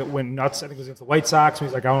one where he went nuts, I think it was against the White Sox. And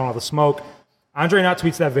he's like, I want all the smoke. Andre Knott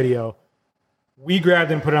tweets that video. We grabbed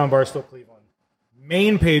it and put it on Barstool Cleveland.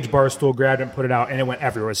 Main page Barstool grabbed it and put it out, and it went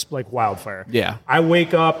everywhere. It's like wildfire. Yeah. I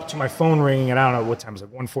wake up to my phone ringing, and I don't know what time it was,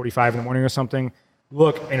 like 1:45 in the morning or something.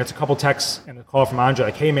 Look, and it's a couple texts and a call from Andre,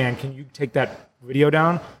 like, hey, man, can you take that video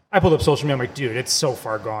down? I pulled up social media. I'm like, dude, it's so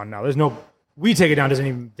far gone now. There's no – we take it down doesn't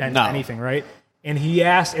even dent anything, right? And he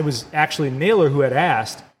asked – it was actually Naylor who had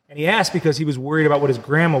asked, And he asked because he was worried about what his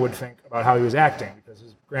grandma would think about how he was acting, because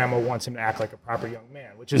his grandma wants him to act like a proper young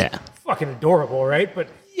man, which is fucking adorable, right? But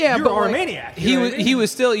you're a maniac. He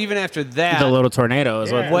was still, even after that, the little tornado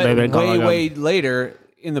is what they've been calling him. Way later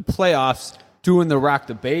in the playoffs, doing the rock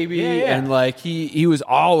the baby, and like he was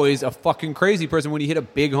always a fucking crazy person when he hit a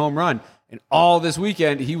big home run. And all this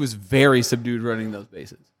weekend, he was very subdued running those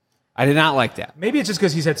bases. I did not like that. Maybe it's just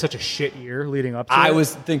because he's had such a shit year leading up to it. I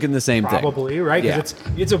was thinking the same thing. Probably, right? Because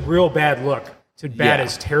it's a real bad look to bat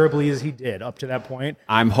as terribly as he did up to that point.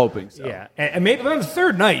 I'm hoping so. Yeah. And maybe on the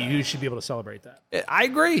third night, you should be able to celebrate that. I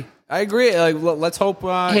agree. Like, let's hope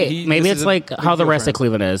maybe it's like how the rest of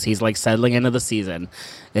Cleveland is. He's like settling into the season.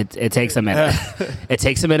 It takes a minute. It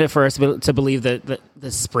takes a minute for us to believe that the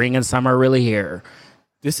spring and summer are really here.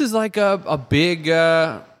 This is like a big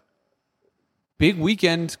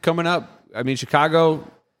weekend coming up. I mean, Chicago,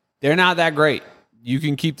 they're not that great. You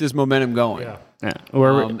can keep this momentum going. Yeah.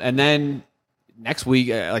 And then next week,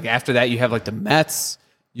 like after that, you have like the Mets.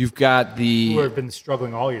 You've got who have been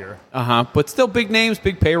struggling all year. But still big names,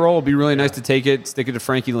 big payroll. It'll be really nice to take it, stick it to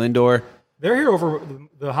Frankie Lindor. They're here over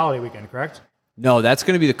the holiday weekend, correct? No, that's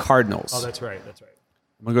going to be the Cardinals. Oh, that's right.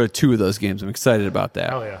 I'm going to go to 2 of those games. I'm excited about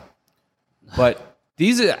that. Hell yeah. But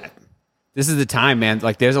this is the time, man.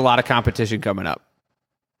 Like, there's a lot of competition coming up.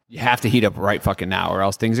 You have to heat up right fucking now, or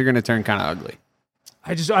else things are going to turn kind of ugly.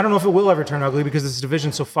 I don't know if it will ever turn ugly because this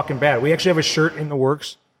division's so fucking bad. We actually have a shirt in the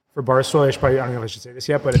works for Barstool. I don't know if I should say this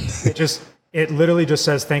yet, but it literally just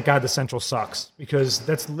says, "Thank God the Central sucks," because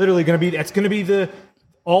that's literally going to be the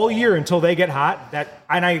all year until they get hot.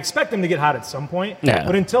 And I expect them to get hot at some point. Yeah.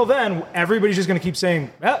 But until then, everybody's just going to keep saying,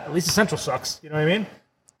 "Well, at least the Central sucks." You know what I mean?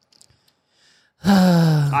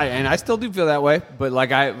 I still do feel that way, but like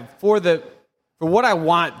for what I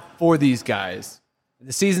want for these guys,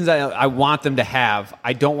 the seasons I want them to have,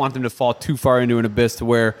 I don't want them to fall too far into an abyss to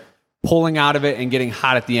where pulling out of it and getting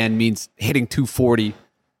hot at the end means hitting 240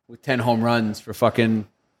 with 10 home runs for fucking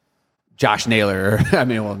Josh Naylor. I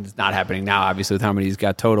mean, well, it's not happening now, obviously, with how many he's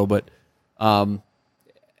got total, but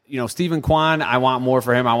Stephen Kwan, I want more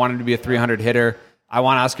for him. I want him to be a 300 hitter. I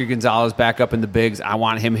want Oscar Gonzalez back up in the bigs. I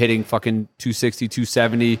want him hitting fucking 260,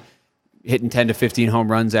 270, hitting 10 to 15 home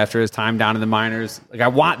runs after his time down in the minors. Like, I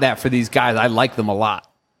want that for these guys. I like them a lot.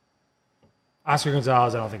 Oscar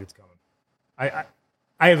Gonzalez, I don't think it's coming.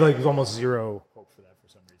 I have like almost zero hope for that for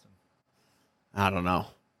some reason. I don't know.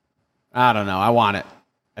 I want it.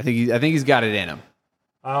 I think he's got it in him.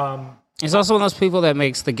 He's also one of those people that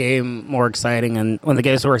makes the game more exciting, and when the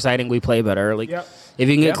game's more exciting, we play better. Like, if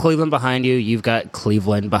you can get Cleveland behind you, you've got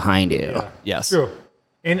Cleveland behind you. Yeah. Yes. True.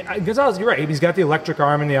 And Gonzalez, you're right. He's got the electric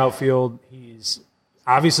arm in the outfield. He's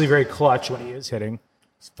obviously very clutch when he is hitting.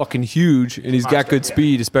 He's fucking huge, and he's got good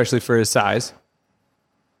speed, especially for his size.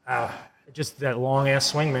 Just that long-ass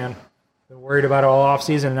swing, man. Been worried about it all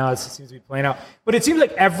offseason, and now it seems to be playing out. But it seems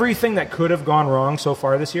like everything that could have gone wrong so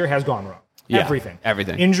far this year has gone wrong. Yeah,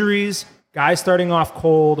 everything. Injuries, guys starting off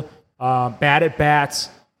cold, bad at bats,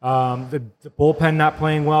 the bullpen not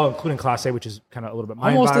playing well, including Clase, which is kind of a little bit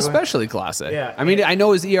mind-boggling. Almost especially Clase. Yeah. I mean, I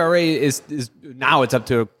know his ERA is now it's up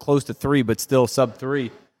to close to 3, but still sub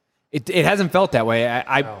 3. It hasn't felt that way.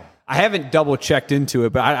 I haven't double-checked into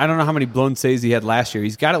it, but I don't know how many blown saves he had last year.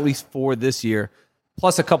 He's got at least 4 this year,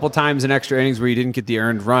 plus a couple times in extra innings where he didn't get the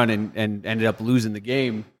earned run and ended up losing the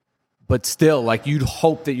game. But still, like, you'd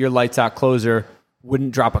hope that your lights-out closer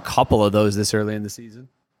wouldn't drop a couple of those this early in the season.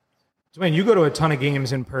 Dwayne, you go to a ton of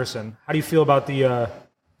games in person. How do you feel about the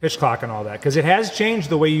pitch clock and all that? Because it has changed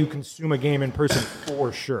the way you consume a game in person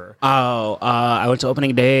for sure. I went to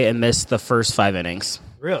opening day and missed the first 5 innings.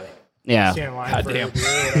 Really? Yeah. Goddamn.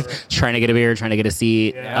 Trying to get a beer, trying to get a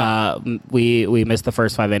seat. Yeah. We missed the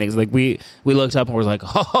first 5 innings. Like we looked up and was like,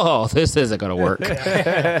 oh, this isn't going to work.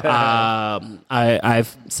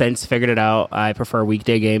 I've since figured it out. I prefer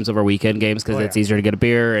weekday games over weekend games because it's easier to get a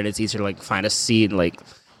beer and it's easier to like find a seat and like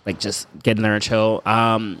just get in there and chill.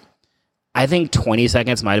 I think 20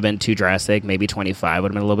 seconds might have been too drastic. Maybe 25 would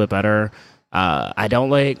have been a little bit better. I don't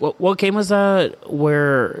like what game was that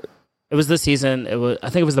where. It was this season. I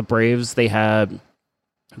think it was the Braves. They had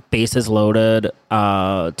bases loaded, 2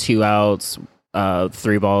 outs,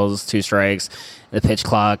 3 balls, 2 strikes, the pitch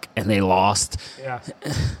clock, and they lost. Yeah.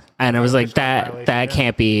 And I was like, that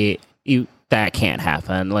can't be you. That can't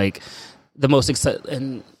happen. Like the most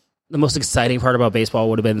exciting part about baseball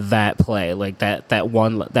would have been that play, like that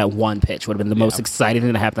one pitch would have been the most exciting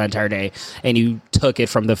thing to happen that entire day, and you took it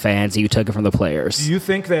from the fans, you took it from the players. Do you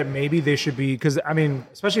think that maybe they should be, because I mean,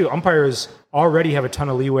 especially umpires already have a ton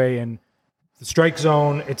of leeway in the strike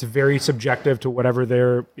zone. It's very subjective to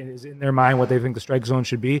whatever is in their mind, what they think the strike zone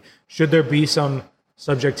should be. Should there be some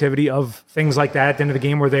subjectivity of things like that at the end of the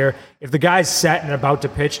game where if the guy's set and about to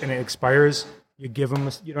pitch and it expires, you give him,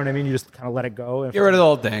 you know what I mean? You just kind of let it go. Get rid of the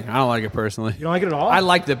whole thing. I don't like it personally. You don't like it at all? I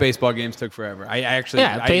like that baseball games took forever. I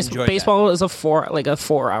enjoyed baseball is a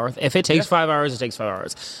 4 hour. If it takes 5 hours, it takes 5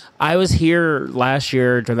 hours. I was here last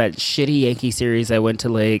year during that shitty Yankee series. I went to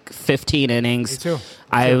like 15 innings. Me too.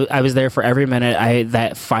 I was there for every minute.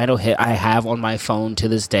 That final hit I have on my phone to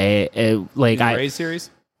this day. Rays series?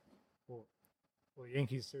 Well, the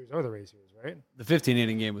Yankees series or the Rays series, right? The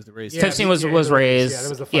 15-inning game was the Rays. 15 was Rays. Yeah, that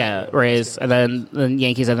was the final Rays. And then the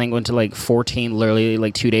Yankees, I think, went to like 14 literally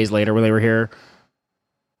like 2 days later when they were here.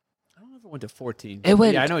 I don't know if it went to 14. It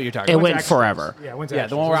went. Yeah, I know what you're talking It about. went forever. Yeah, it went to Yeah,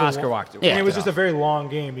 the one where Oscar walked it. Yeah. And it was just a very long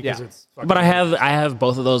game because it's fucking But I have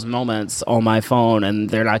both of those moments on my phone, and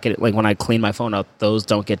they're not getting, like, when I clean my phone up, those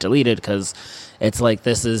don't get deleted because it's like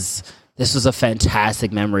this was a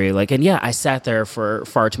fantastic memory. Like, and yeah, I sat there for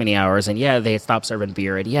far too many hours, and yeah, they had stopped serving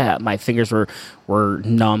beer, and yeah, my fingers were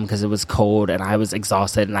numb because it was cold, and I was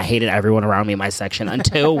exhausted, and I hated everyone around me in my section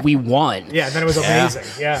until we won. Yeah, and then it was amazing.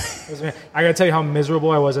 Yeah. I got to tell you how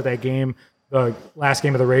miserable I was at that game. The last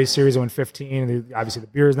game of the Rays series, I went 15. Obviously, the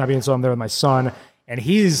beer is not being sold. I'm there with my son, and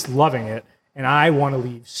he's loving it, and I want to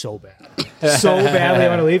leave so bad. So badly I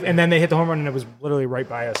want to leave. And then they hit the home run, and it was literally right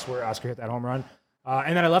by us where Oscar hit that home run.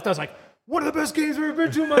 And then I left. I was like, one of the best games I've ever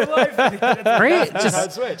been to in my life. Right? That's how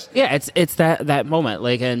it switched. Yeah, it's that moment.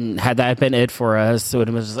 Like, and had that been it for us, it would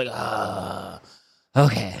have been just like,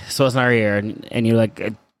 okay, so it's not our year. And you're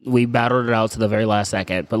like, we battled it out to the very last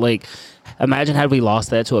second. But, like, imagine had we lost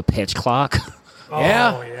that to a pitch clock.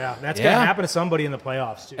 Yeah. That's going to happen to somebody in the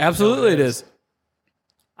playoffs, too. Absolutely, it is.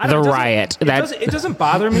 Riot. It doesn't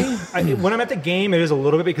bother me. When I'm at the game, it is a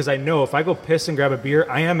little bit because I know if I go piss and grab a beer,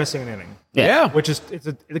 I am missing an inning. Yeah. Which is,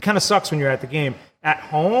 it kind of sucks when you're at the game. At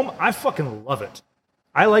home, I fucking love it.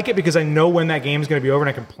 I like it because I know when that game is going to be over and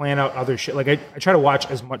I can plan out other shit. Like, I try to watch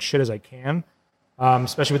as much shit as I can,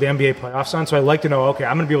 especially with the NBA playoffs on. So I like to know, okay,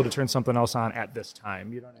 I'm going to be able to turn something else on at this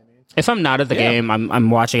time. You know what I mean? If I'm not at the game, I'm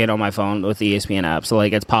watching it on my phone with the ESPN app. So,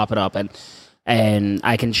 like, it's popping up, and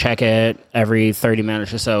I can check it every 30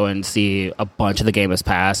 minutes or so and see a bunch of the game has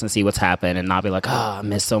passed and see what's happened and not be like, I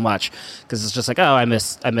missed so much. Because it's just like, I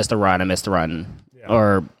missed a run. Yeah.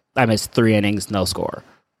 Or I missed 3 innings, no score.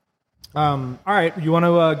 All right. You want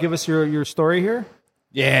to give us your story here?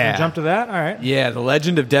 Yeah. Jump to that? All right. Yeah, the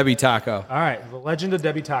legend of Debbie Taco. All right. The legend of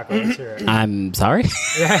Debbie Taco. Let's hear it. I'm sorry?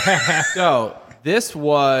 So, this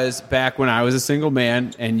was back when I was a single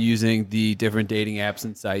man and using the different dating apps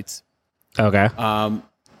and sites. Okay.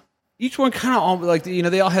 Each one kind of like,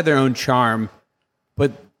 they all had their own charm,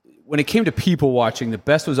 but when it came to people watching, the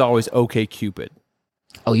best was always OkCupid.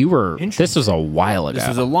 Oh, this was a while ago. This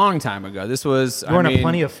was a long time ago. This was, you weren't a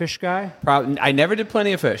Plenty of Fish guy? I never did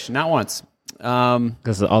Plenty of Fish, not once.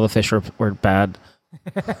 Because all the fish were bad.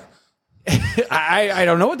 I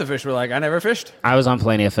don't know what the fish were like. I never fished. I was on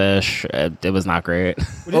Plenty of Fish. It was not great.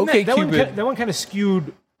 That one kind of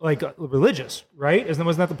skewed like religious, right?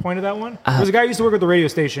 Wasn't that the point of that one? There was a guy who used to work at the radio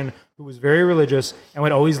station who was very religious and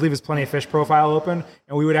would always leave his Plenty of Fish profile open,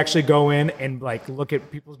 and we would actually go in and like look at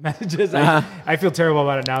people's messages. I feel terrible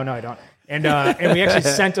about it now. No, I don't. And we actually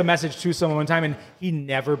sent a message to someone one time, and he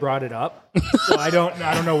never brought it up. So I don't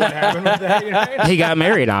know what happened with that. You know? He got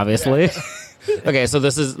married, obviously. Yeah. Okay, so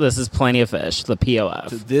this is Plenty of Fish, the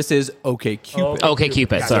POF. So this is OkCupid.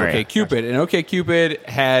 OkCupid, sorry. OkCupid. And OkCupid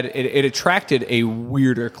had it attracted a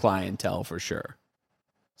weirder clientele for sure.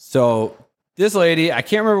 So this lady, I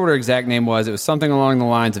can't remember what her exact name was. It was something along the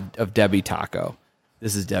lines of Debbie Taco.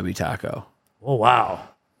 This is Debbie Taco. Oh wow,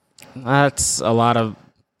 that's a lot of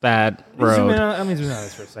bad road. Let me zoom in on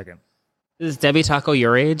this for a second. Is Debbie Taco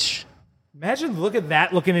your age? Imagine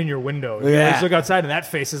looking in your window. Yeah. Just look outside and that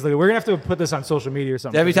face is like, we're going to have to put this on social media or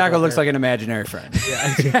something. Debbie Taco looks like an imaginary friend.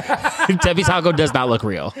 Yeah. Debbie Taco does not look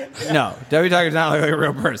real. No, Debbie Taco does not look like a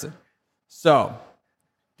real person. So,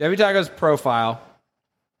 Debbie Taco's profile,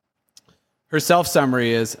 her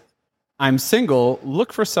self-summary is, I'm single,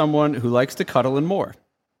 look for someone who likes to cuddle and more.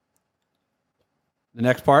 The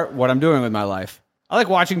next part, what I'm doing with my life. I like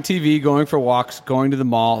watching TV, going for walks, going to the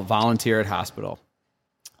mall, volunteer at hospital.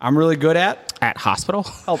 I'm really good at hospital?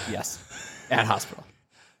 Yes. At hospital.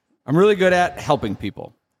 I'm really good at helping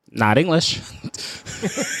people. Not English.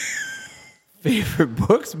 Favorite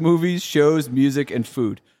books, movies, shows, music, and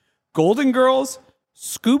food. Golden Girls,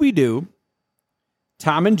 Scooby-Doo,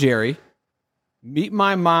 Tom and Jerry, Meet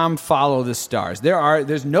My Mom, Follow the Stars.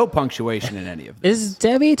 There's no punctuation in any of this. Is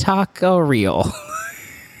Debbie Taco real?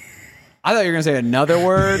 I thought you were going to say another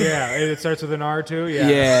word. Yeah, it starts with an R too.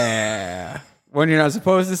 Yeah. When you're not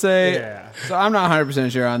supposed to say. Yeah. So I'm not 100%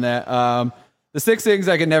 sure on that. The 6 things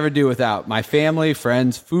I can never do without: my family,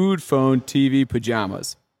 friends, food, phone, TV,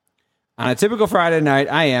 pajamas. On a typical Friday night,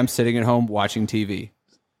 I am sitting at home watching TV.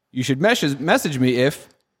 You should message me if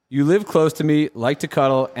you live close to me, like to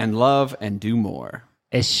cuddle, and love and do more.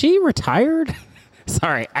 Is she retired?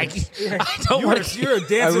 Sorry, I don't want to. You're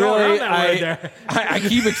dancing all around that word there. I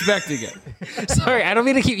keep expecting it. Sorry, I don't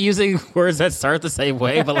mean to keep using words that start the same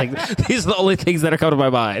way, but like these are the only things that are coming to my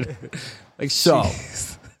mind. Like So,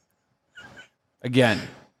 again,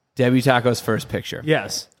 Debbie Taco's first picture.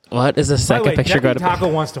 Yes. what is the second picture Debbie going to be? Taco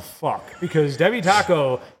wants to fuck because Debbie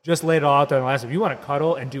Taco just laid it all out there in the last. If you want to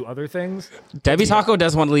cuddle and do other things, Debbie Taco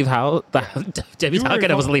doesn't want to leave house. Debbie Taco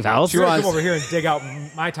doesn't want to leave house. You're gonna come over here and dig out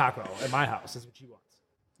my taco at my house. That's what she wants.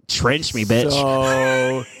 Trench me, bitch.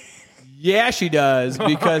 So, yeah, she does,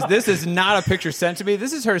 because this is not a picture sent to me.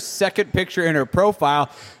 This is her second picture in her profile.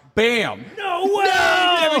 Bam! No way!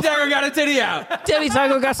 No! Debbie Taco got a titty out. Debbie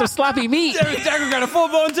Taco got some sloppy meat. Debbie Taco got a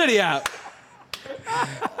full-blown titty out.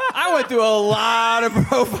 I went through a lot of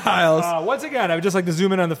profiles. Once again, I would just like to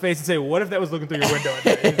zoom in on the face and say, what if that was looking through your window?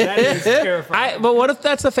 That is terrifying. But what if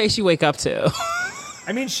that's the face you wake up to?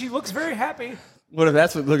 I mean, she looks very happy. What if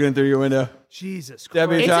that's what looking through your window? Jesus Christ.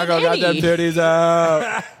 Debbie It's Taco an got them innie. titties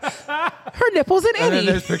out. Her nipples and And then any.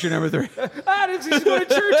 there's picture number 3. She's going to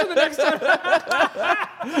church for the next time.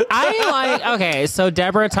 I like, okay, so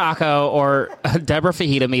Deborah Taco or Deborah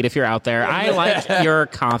Fajita Meat, if you're out there, I like your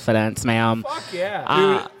confidence, ma'am. Fuck yeah.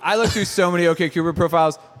 Dude, I looked through so many OkCupid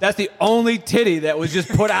profiles. That's the only titty that was just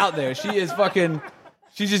put out there. She is fucking...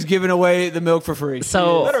 She's just giving away the milk for free.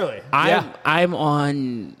 So Literally. I'm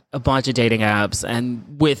on a bunch of dating apps,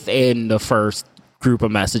 and within the first group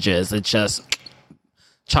of messages, it's just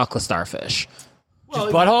chocolate starfish. Just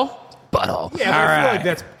butthole? Butthole. Yeah, but I feel All like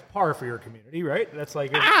that's par for your community, right? That's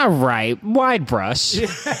like... All right, wide brush.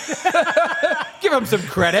 Give him some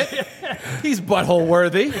credit. He's butthole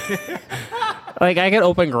worthy. Like, I could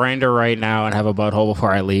open Grindr right now and have a butthole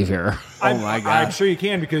before I leave here. Oh my God. I'm sure you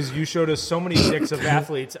can because you showed us so many dicks of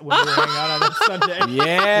athletes when we were hanging out on that Sunday.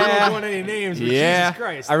 Yeah. We don't want any names, but Yeah. Jesus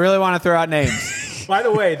Christ. I really want to throw out names. By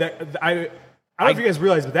the way, I don't know if you guys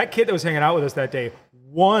realize, but that kid that was hanging out with us that day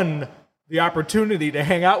won the opportunity to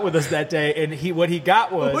hang out with us that day, and what he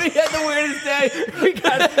got was... We had the weirdest day. We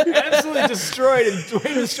got absolutely destroyed, and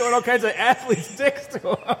Dwayne was showing all kinds of athletes' dicks to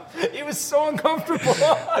him. It was so uncomfortable.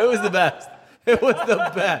 It was the best. It was the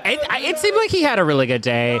best. It seemed like he had a really good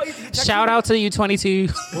day. Shout out to the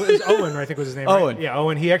U22. Well, it was Owen, I think was his name. Owen. Right? Yeah,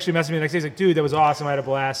 Owen. He actually messaged me the next day. He's like, dude, that was awesome. I had a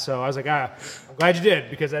blast. So I was like, I'm glad you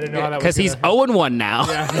did because I didn't know how that was. Because he's 0-1 now.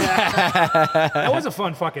 That was a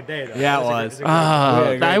fun fucking day, though. Yeah, it It was. a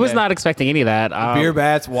great I was not expecting any of that. Beer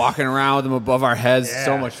bats, walking around with them above our heads. Yeah.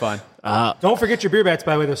 So much fun. Don't forget your beer bats,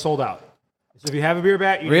 by the way. They're sold out. So if you have a beer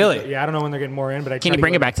bat, Really? Yeah, I don't know when they're getting more in, but Can you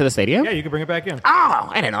bring it back to the stadium? Yeah, you can bring it back in. Oh,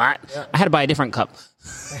 I didn't know that. Yeah. I had to buy a different cup.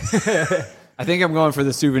 I think I'm going for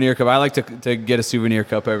the souvenir cup. I like to get a souvenir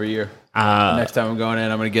cup every year. Next time I'm going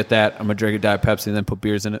in, I'm going to get that. I'm going to drink a Diet Pepsi and then put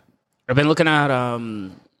beers in it. I've been looking at.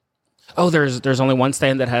 There's only one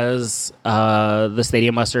stand that has the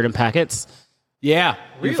stadium mustard in packets. Yeah,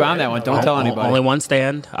 Really? you found that one. Don't tell anybody. Only one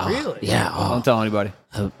stand. Oh, Really? Yeah. Don't tell anybody.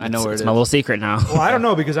 I know where it It's is. my little secret now. Well, I don't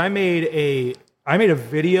know because I made a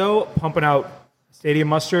video pumping stadium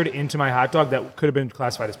mustard into my hot dog that could have been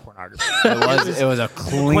classified as pornography. It was a Quite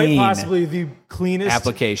clean possibly the cleanest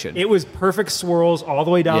application. It was perfect swirls all the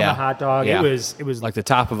way down the hot dog. Yeah. It was like the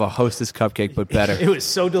top of a Hostess cupcake, but better. it was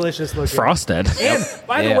so delicious looking. Frosted. And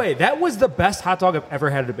by the Yeah. way, that was the best hot dog I've ever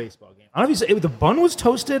had at a baseball game. I don't know if you said the bun was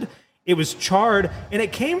toasted, it was charred, and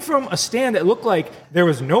it came from a stand that looked like there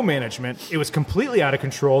was no management. It was completely out of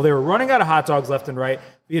control. They were running out of hot dogs left and right.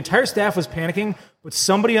 The entire staff was panicking, but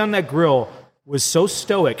somebody on that grill was so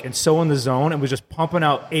stoic and so in the zone and was just pumping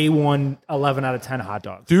out A1 11 out of 10 hot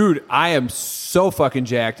dogs. Dude, I am so fucking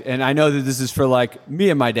jacked, and I know that this is for like me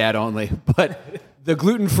and my dad only, but the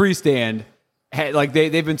gluten-free stand, like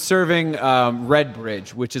they've been serving Red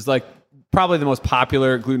Bridge, which is like probably the most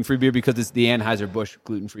popular gluten-free beer because it's the Anheuser-Busch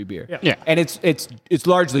gluten-free beer. Yeah. And it's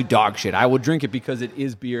largely dog shit. I will drink it because it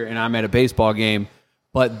is beer and I'm at a baseball game,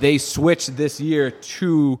 but they switched this year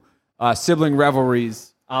to Sibling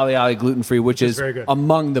Revelries Ali Ali gluten-free, which is very good.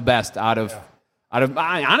 among the best out of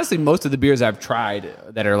honestly most of the beers I've tried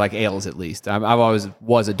that are like ales at least. I've always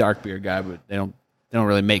was a dark beer guy, but they don't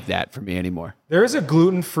really make that for me anymore. There is a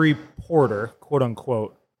gluten-free porter, quote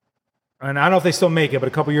unquote. And I don't know if they still make it, but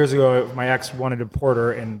a couple years ago, my ex wanted a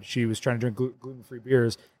porter, and she was trying to drink gluten-free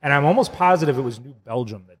beers. And I'm almost positive it was New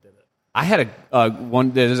Belgium that did it. I had a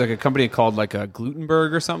one. There's like a company called like a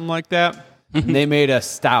Glutenberg or something like that. And they made a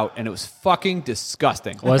stout, and it was fucking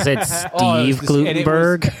disgusting. Was it Steve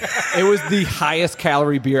Glutenberg? It was the highest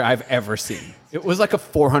calorie beer I've ever seen. It was like a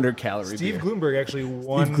 400 calorie Steve beer. Glutenberg actually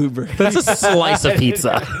won. Steve Glutenberg. That's a slice of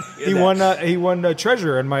pizza. He won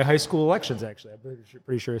treasurer in my high school elections. Actually, I'm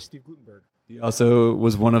pretty sure it's Steve Glutenberg. He also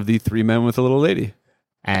was one of the 3 men with a little lady.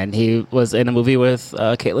 And he was in a movie with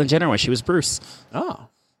Caitlyn Jenner when she was Bruce. Oh.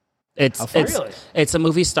 It's a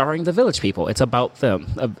movie starring the Village People. It's about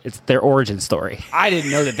them. It's their origin story. I didn't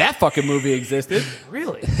know that fucking movie existed.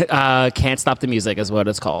 Really? Can't Stop the Music is what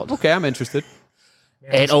it's called. Okay, I'm interested.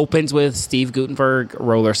 It opens with Steve Guttenberg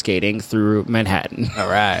roller skating through Manhattan. All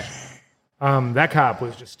right. That cop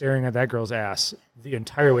was just staring at that girl's ass the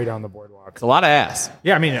entire way down the boardwalk. It's a lot of ass.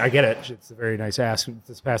 Yeah, I mean, I get it. It's a very nice ass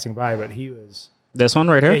that's passing by, but he was... This one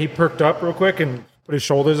right here? Yeah, he perked up real quick and put his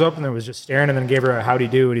shoulders up and then was just staring and then gave her a howdy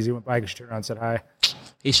do and he went by and she turned around and said hi.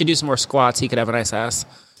 He should do some more squats. He could have a nice ass.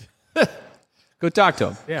 Go talk to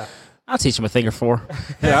him. Yeah. I'll teach him a thing or four. Oh,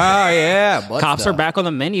 yeah. Cops are back on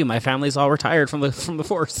the menu. My family's all retired from the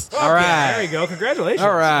force. All right. There you go. Congratulations.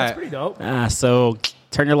 All right. That's pretty dope. So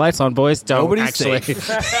turn your lights on, boys. Don't Nobody's actually. safe.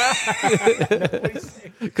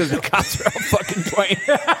 Because the cops are all fucking Dwayne.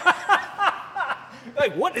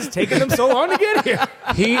 Like, what is taking them so long to get here?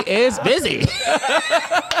 He is busy.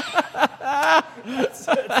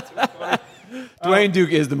 Dwayne Duke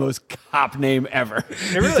is the most cop name ever.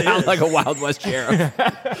 It really Sounds is. like a Wild West sheriff.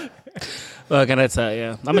 Look, and I tell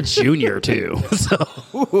you, I'm a junior too. So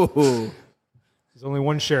Ooh. There's only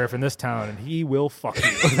one sheriff in this town, and he will fuck you.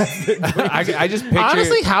 I just picture...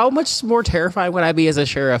 honestly, how much more terrified would I be as a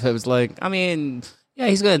sheriff? It was like, I mean, yeah,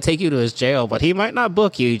 he's going to take you to his jail, but he might not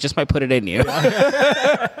book you. He just might put it in you.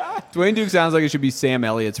 Dwayne Duke sounds like it should be Sam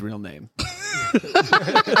Elliott's real name.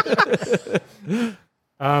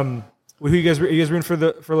 Who you guys rooting for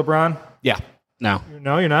LeBron? Yeah. No,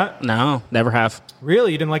 No, you're not? no, never have.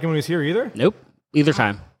 Really? You didn't like him when he was here either? Nope, either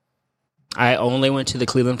time. I only went to the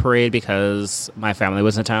Cleveland parade because my family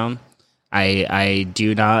was in town. I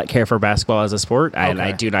do not care for basketball as a sport, and Okay.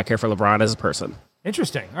 I do not care for LeBron as a person.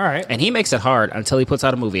 Interesting. All right. And he makes it hard until he puts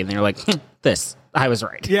out a movie, and then you're like, this, I was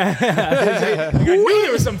right. Yeah. I knew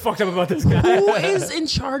there was something fucked up about this guy. Who is in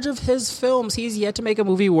charge of his films? He's yet to make a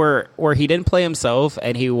movie where he didn't play himself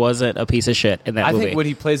and he wasn't a piece of shit in that I movie. think when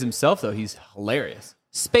he plays himself, though, he's hilarious.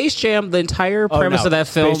 Space Jam, the entire premise of that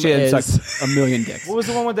film Space Jam is sucks a million dicks. What was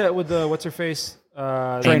the one with the what's her face?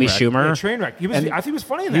 Amy Schumer. Yeah, Trainwreck. I think he was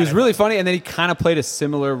funny in that. He was really funny, and then he kind of played a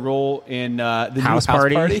similar role in the new House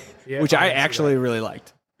Party. Yeah, which I I didn't see actually really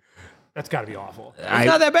liked. That's got to be awful. It's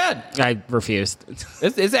not that bad. I refused.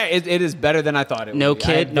 It is better than I thought it would No be.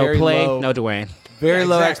 kid, no play, no Dwayne. Very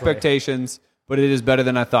low exactly. expectations, but it is better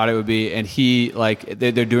than I thought it would be. And he, like,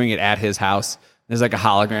 they're doing it at his house. There's like a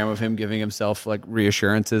hologram of him giving himself like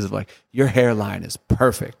reassurances of like, your hairline is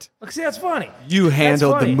perfect. Look, see, that's funny. You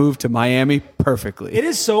handled the funny. move to Miami perfectly. It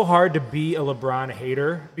is so hard to be a LeBron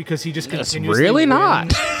hater because he just It's continuously really wins.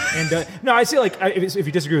 not. And no, I see. Like, if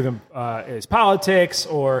you disagree with him, his politics,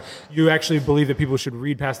 or you actually believe that people should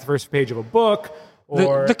read past the first page of a book,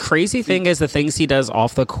 or The crazy thing is the things he does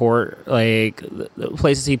off the court, like the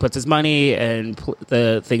places he puts his money and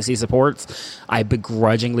the things he supports, I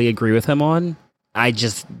begrudgingly agree with him on. I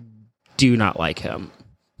just do not like him.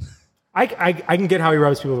 I can get how he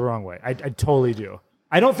rubs people the wrong way. I totally do.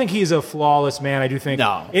 I don't think he's a flawless man. I do think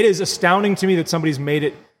it is astounding to me that somebody's made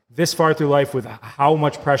it this far through life with how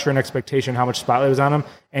much pressure and expectation, how much spotlight was on him,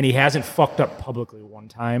 and he hasn't fucked up publicly one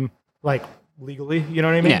time, like legally. You know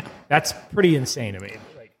what I mean? Yeah. That's pretty insane to me.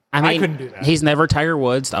 Like, I mean, I couldn't do that. He's never Tiger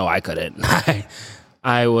Woods. Oh, I couldn't.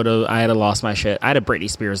 I would have. I had lost my shit. I had a Britney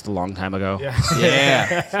Spears a long time ago.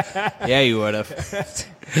 Yeah, you would have.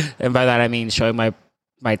 And by that I mean showing my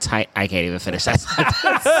tight. I can't even finish that.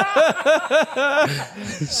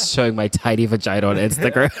 Showing my tiny vagina on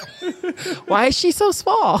Instagram. Why is she so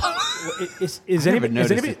small? Is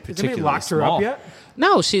anybody locked her up yet?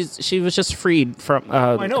 No, she was just freed from.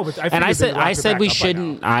 I know, but I said we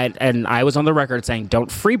shouldn't. I was on the record saying don't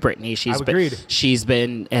free Britney. She's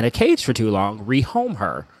been in a cage for too long. Rehome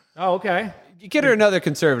her. Oh, okay. You get her another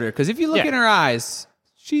conservator, because if you look in her eyes,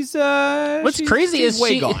 she's What's crazy is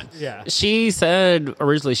way gone. Yeah. She said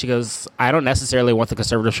originally, she goes, I don't necessarily want the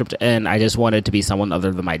conservatorship to end. I just want it to be someone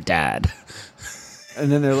other than my dad. And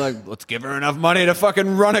then they're like, let's give her enough money to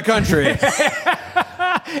fucking run a country.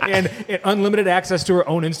 and unlimited access to her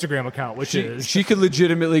own Instagram account, which is she could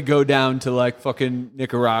legitimately go down to like fucking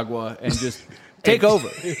Nicaragua and just take over.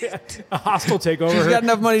 a hostile takeover. She's got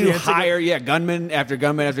enough money to hire gunman after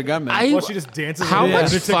gunman after gunman. Well, she just dances. How with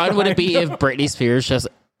much it. fun would it be if Britney Spears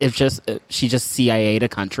she just CIA'd a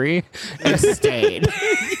country and stayed?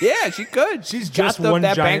 Yeah, she could. She's Got just one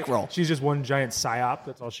that giant bankroll. She's just one giant psyop.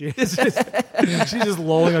 That's all she is. She's just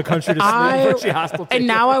lulling a country to sleep. She hostile. And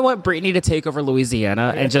now I want Britney to take over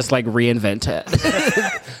Louisiana and just like reinvent it.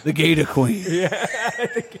 The Gator Queen.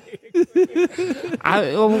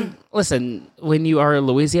 Listen, when you are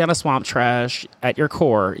Louisiana swamp trash at your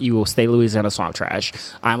core, you will stay Louisiana swamp trash.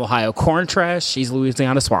 I'm Ohio corn trash. She's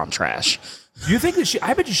Louisiana swamp trash. Do you think that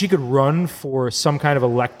I bet you she could run for some kind of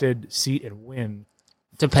elected seat and win?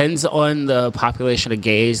 Depends on the population of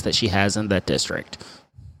gays that she has in that district.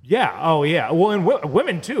 Yeah. Oh, yeah. Well, and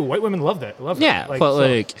women too. White women love that. Yeah,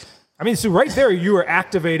 I mean, so right there, you are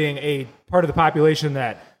activating a part of the population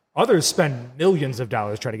that others spend millions of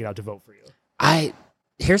dollars trying to get out to vote for you.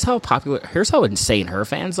 Here's how insane her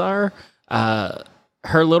fans are.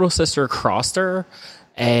 Her little sister crossed her,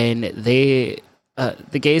 and the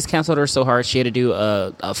gays canceled her so hard she had to do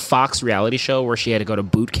a Fox reality show where she had to go to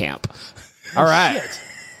boot camp. All right. Shit.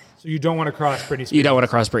 So you don't want to cross Britney Spears. You don't want to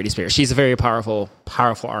cross Britney Spears. She's a very powerful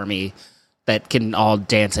army that can all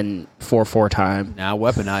dance in 4/4 time. Now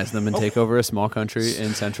weaponize them and take over a small country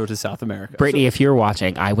in Central to South America. Britney, if you're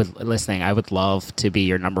watching, I would love to be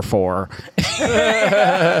your number 4.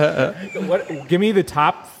 Give me the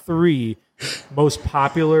top 3 most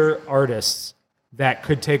popular artists that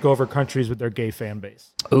could take over countries with their gay fan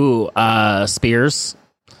base. Ooh, Spears.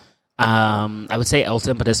 I would say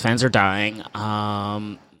Elton, but his fans are dying.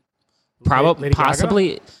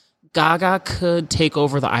 Possibly Gaga could take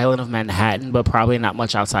over the island of Manhattan, but probably not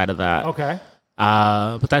much outside of that. Okay.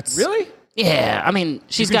 But that's really, yeah. I mean,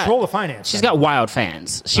 she's got control the finance. She's got wild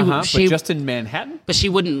fans. But just in Manhattan. But she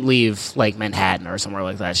wouldn't leave like Manhattan or somewhere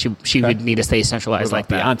like that. She would need to stay centralized like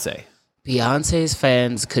that. Beyonce. Beyonce's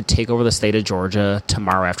fans could take over the state of Georgia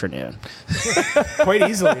tomorrow afternoon. Quite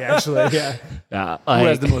easily, actually. Yeah. Who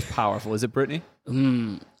has the most powerful? Is it Britney?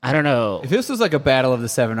 I don't know. If this was like a battle of the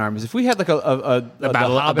 7 armies, if we had like a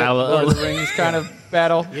battle Lord of the Rings kind of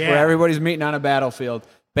battle where everybody's meeting on a battlefield,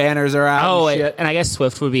 banners are out. Oh, and shit. And I guess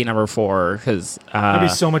Swift would be number 4 because there'd be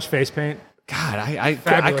so much face paint. God, I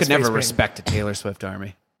Fabulous could never face respect a Taylor Swift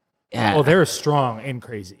army. Yeah. Oh, they're strong and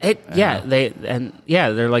crazy. They're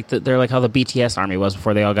like how the BTS army was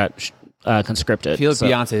before they all got conscripted. I feel like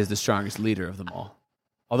Beyonce is the strongest leader of them all.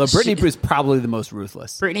 Although Britney is probably the most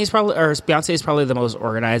ruthless. Beyonce is probably the most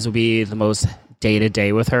organized. Would be the most day to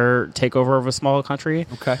day with her takeover of a small country.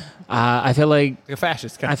 Okay, I feel like a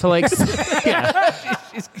fascist. I feel like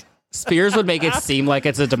Spears would make it seem like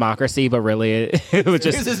it's a democracy, but really it would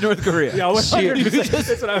just. This is North Korea. Yeah, 100%.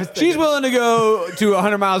 That's what I was thinking. She's willing to go to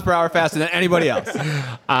 100 miles per hour faster than anybody else.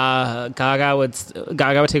 Gaga would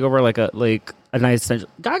take over like a nice.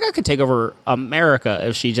 Gaga could take over America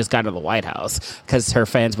if she just got to the White House because her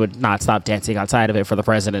fans would not stop dancing outside of it for the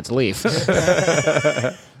president to leave.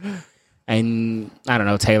 And I don't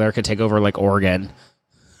know, Taylor could take over like Oregon.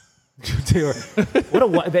 Taylor,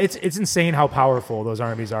 it's insane how powerful those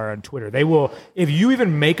armies are on Twitter. They will, if you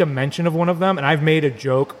even make a mention of one of them, and I've made a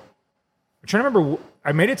joke. I'm trying to remember.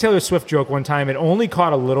 I made a Taylor Swift joke one time. It only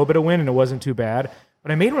caught a little bit of wind, and it wasn't too bad.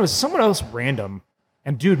 But I made one with someone else random.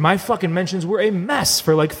 And dude, my fucking mentions were a mess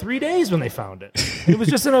for like 3 days when they found it. It was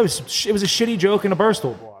just it was a shitty joke in a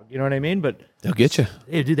Barstool blog. You know what I mean? But they'll get you.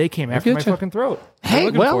 Dude, they came after my fucking throat. Hey,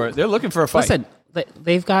 they're looking for a fight. Listen,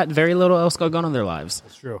 they've got very little else going on in their lives.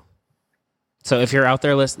 That's true. So if you're out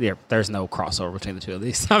there listening, there's no crossover between the two of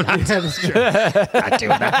these. I'm not, That's true. not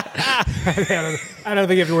doing that. I don't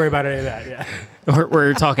think you have to worry about any of that. Yeah.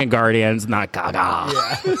 We're talking Guardians, not Gaga.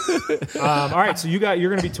 Yeah. All right, so you're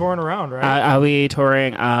going to be touring around, right? I'll be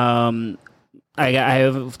touring. I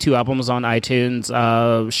have 2 albums on iTunes: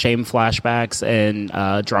 Shame Flashbacks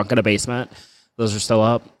and Drunk in a Basement. Those are still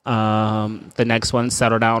up. The next one,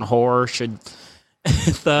 Settle Down Horror, should.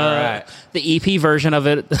 The EP version of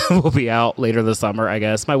it will be out later this summer, I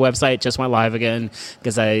guess. My website just went live again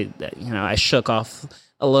because I shook off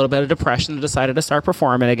a little bit of depression and decided to start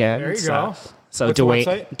performing again. There you go. So What's the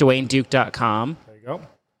website? DwayneDuke.com. There you go.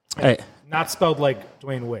 Not spelled like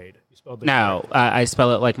Dwayne Wade. You spelled it No, I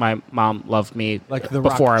spell it like my mom loved me like the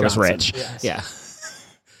before Rock I was Johnson. rich. Yes.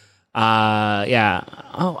 Yeah. Yeah.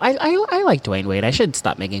 Oh, I like Dwayne Wade. I should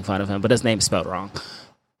stop making fun of him, but his name's spelled wrong.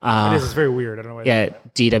 It is. It's very weird. I don't know why. Yeah,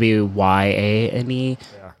 DWYANE.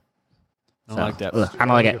 Yeah. I don't like that. I don't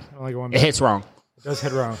like it. I don't like it one It bit. hits wrong. It does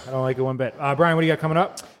hit wrong. I don't like it one bit. Brian, what do you got coming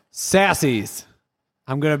up? Sassy's.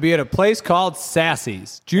 I'm going to be at a place called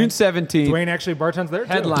Sassy's, June 17th. Dwayne actually bartends there,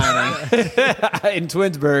 too. Headlining in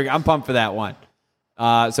Twinsburg. I'm pumped for that one.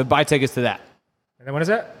 So buy tickets to that. And then when is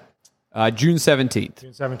that? June 17th.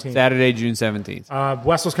 June 17th. Saturday, June 17th.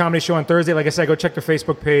 Westel's Comedy Show on Thursday. Like I said, go check their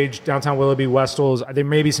Facebook page, Downtown Willoughby, Westel's. There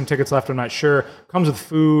may be some tickets left. I'm not sure. Comes with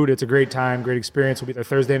food. It's a great time, great experience. We'll be there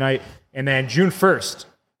Thursday night. And then June 1st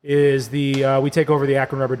is we take over the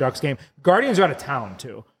Akron Rubber Ducks game. Guardians are out of town,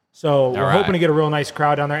 too. So we're hoping to get a real nice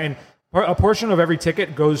crowd down there. And a portion of every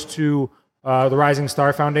ticket goes to the Rising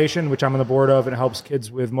Star Foundation, which I'm on the board of, and it helps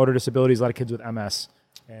kids with motor disabilities, a lot of kids with MS.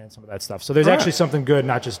 And some of that stuff. So there's actually something good,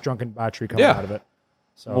 not just drunken debauchery coming out of it.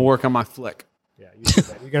 So we'll work on my flick. Yeah,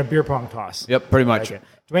 you're going to beer pong toss. Yep, pretty much. Like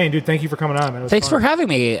Dwayne, dude, thank you for coming on, man. Thanks for having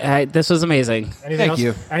me. This was amazing. Thank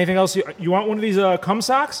you. Anything else? You want one of these cum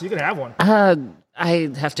socks? You can have one.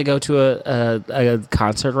 I have to go to a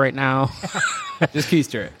concert right now. Just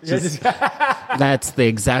keister it. That's the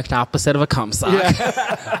exact opposite of a cum sock.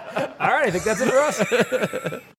 Yeah. All right, I think that's it for us.